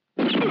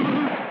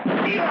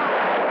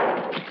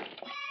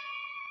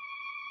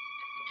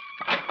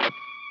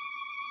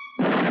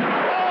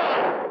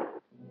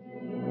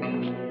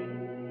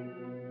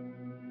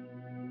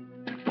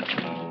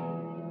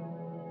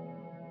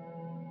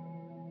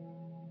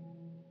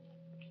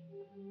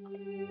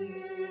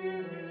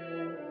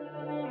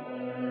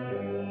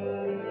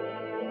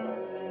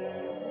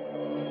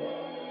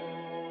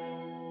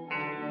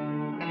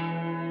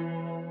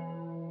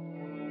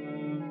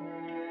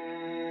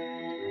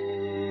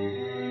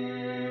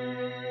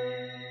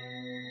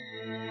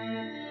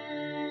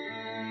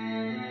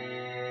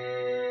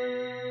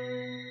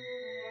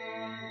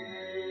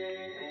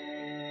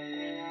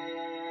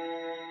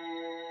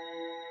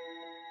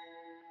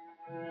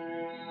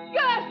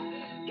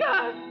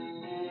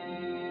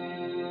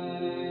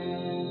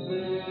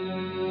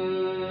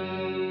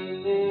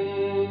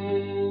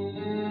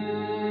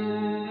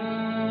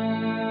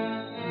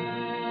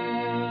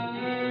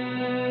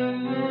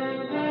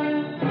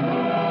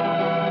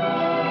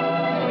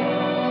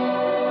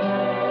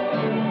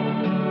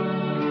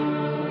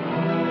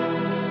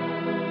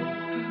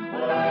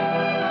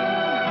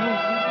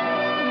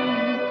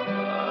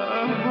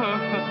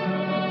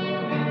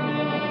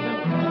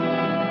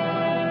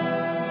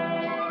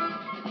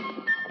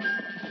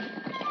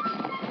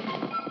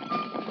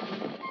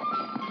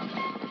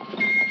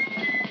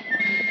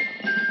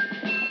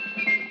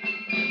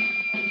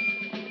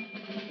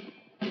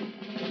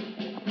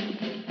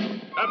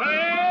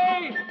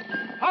 Company!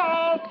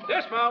 Halt!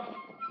 Dismount!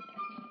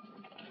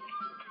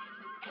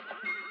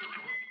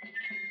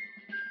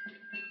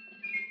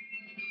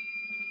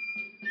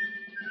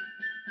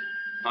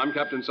 I'm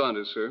Captain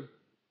Saunders, sir.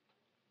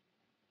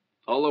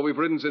 Although we've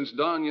ridden since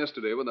dawn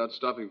yesterday without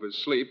stopping for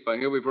sleep, I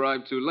hear we've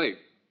arrived too late.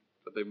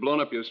 But they've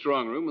blown up your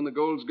strong room and the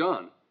gold's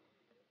gone.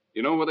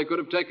 You know where they could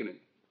have taken it?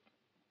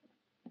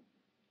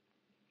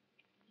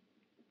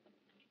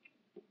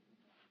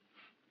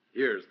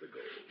 Here's the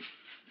gold,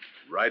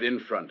 right in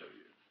front of you.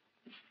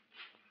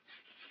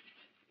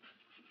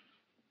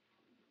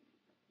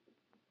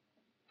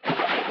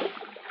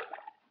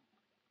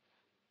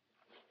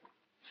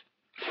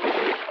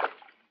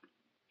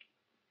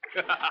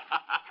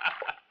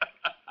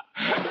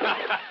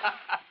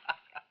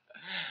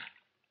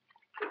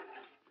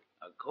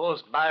 Of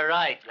course, by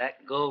right,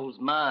 that gold's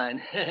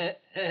mine.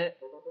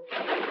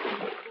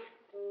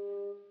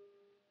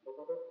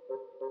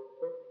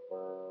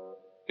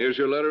 Here's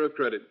your letter of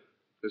credit.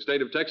 The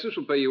state of Texas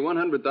will pay you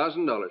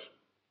 $100,000.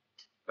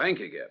 Thank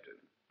you, Captain.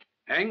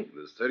 Hank,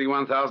 there's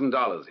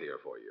 $31,000 here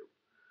for you.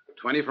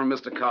 20 from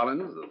Mr.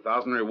 Collins, the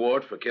 1,000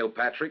 reward for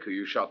Kilpatrick, who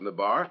you shot in the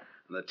bar,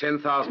 and the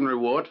 10,000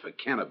 reward for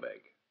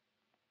Kennebec.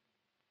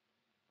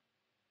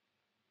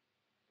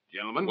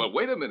 Gentlemen? Well,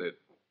 wait a minute.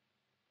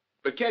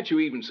 But can't you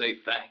even say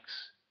thanks?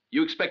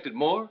 You expected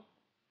more?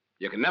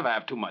 You can never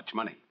have too much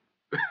money.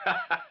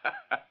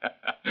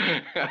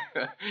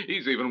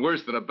 He's even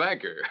worse than a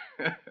banker.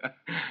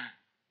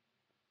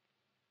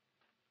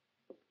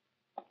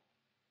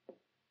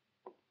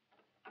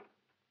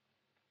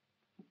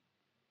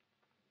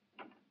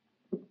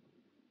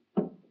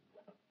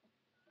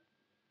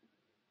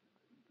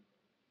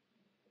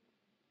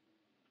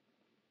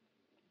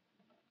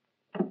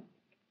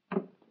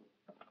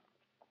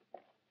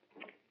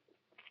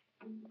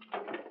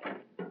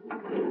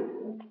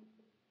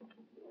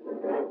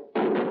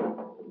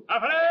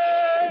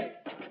 Company!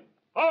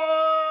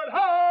 Forward,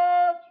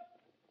 halt!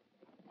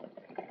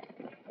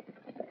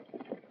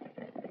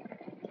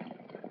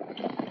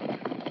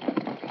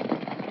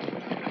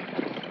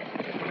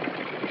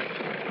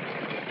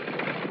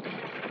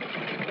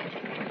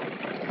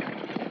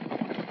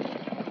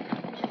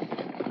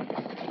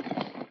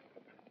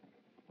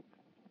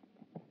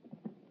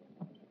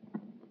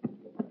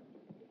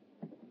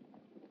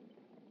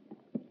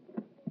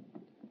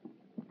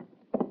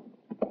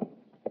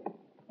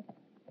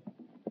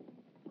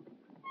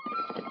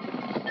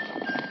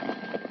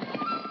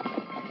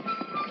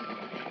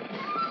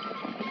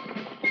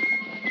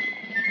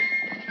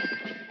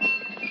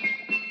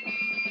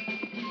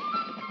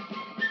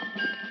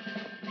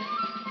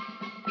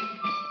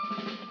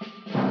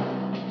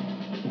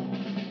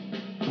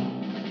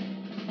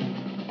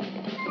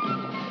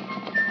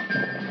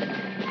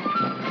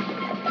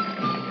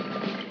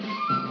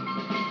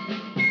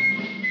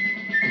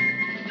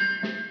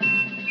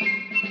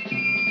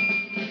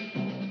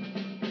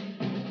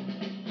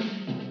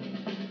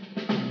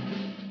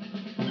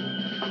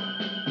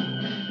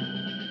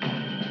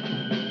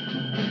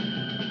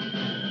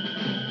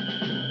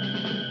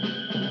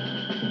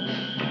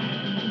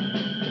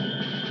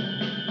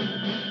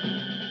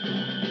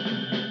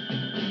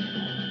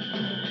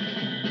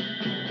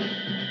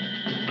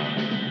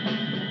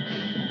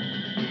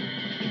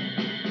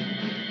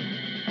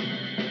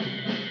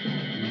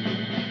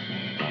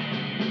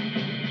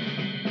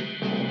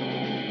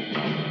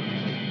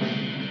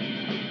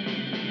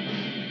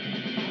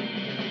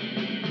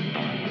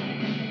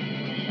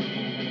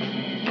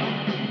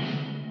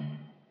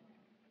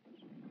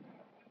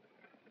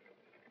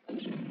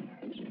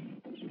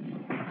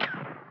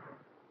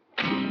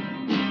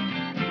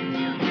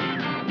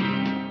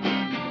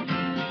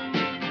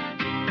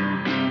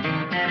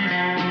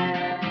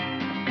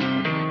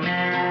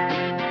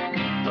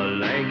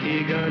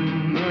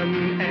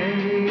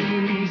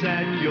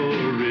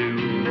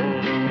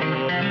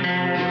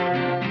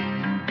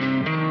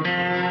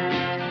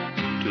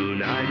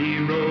 Tonight he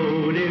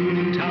rode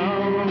in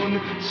town,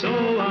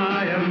 so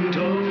I am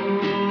told.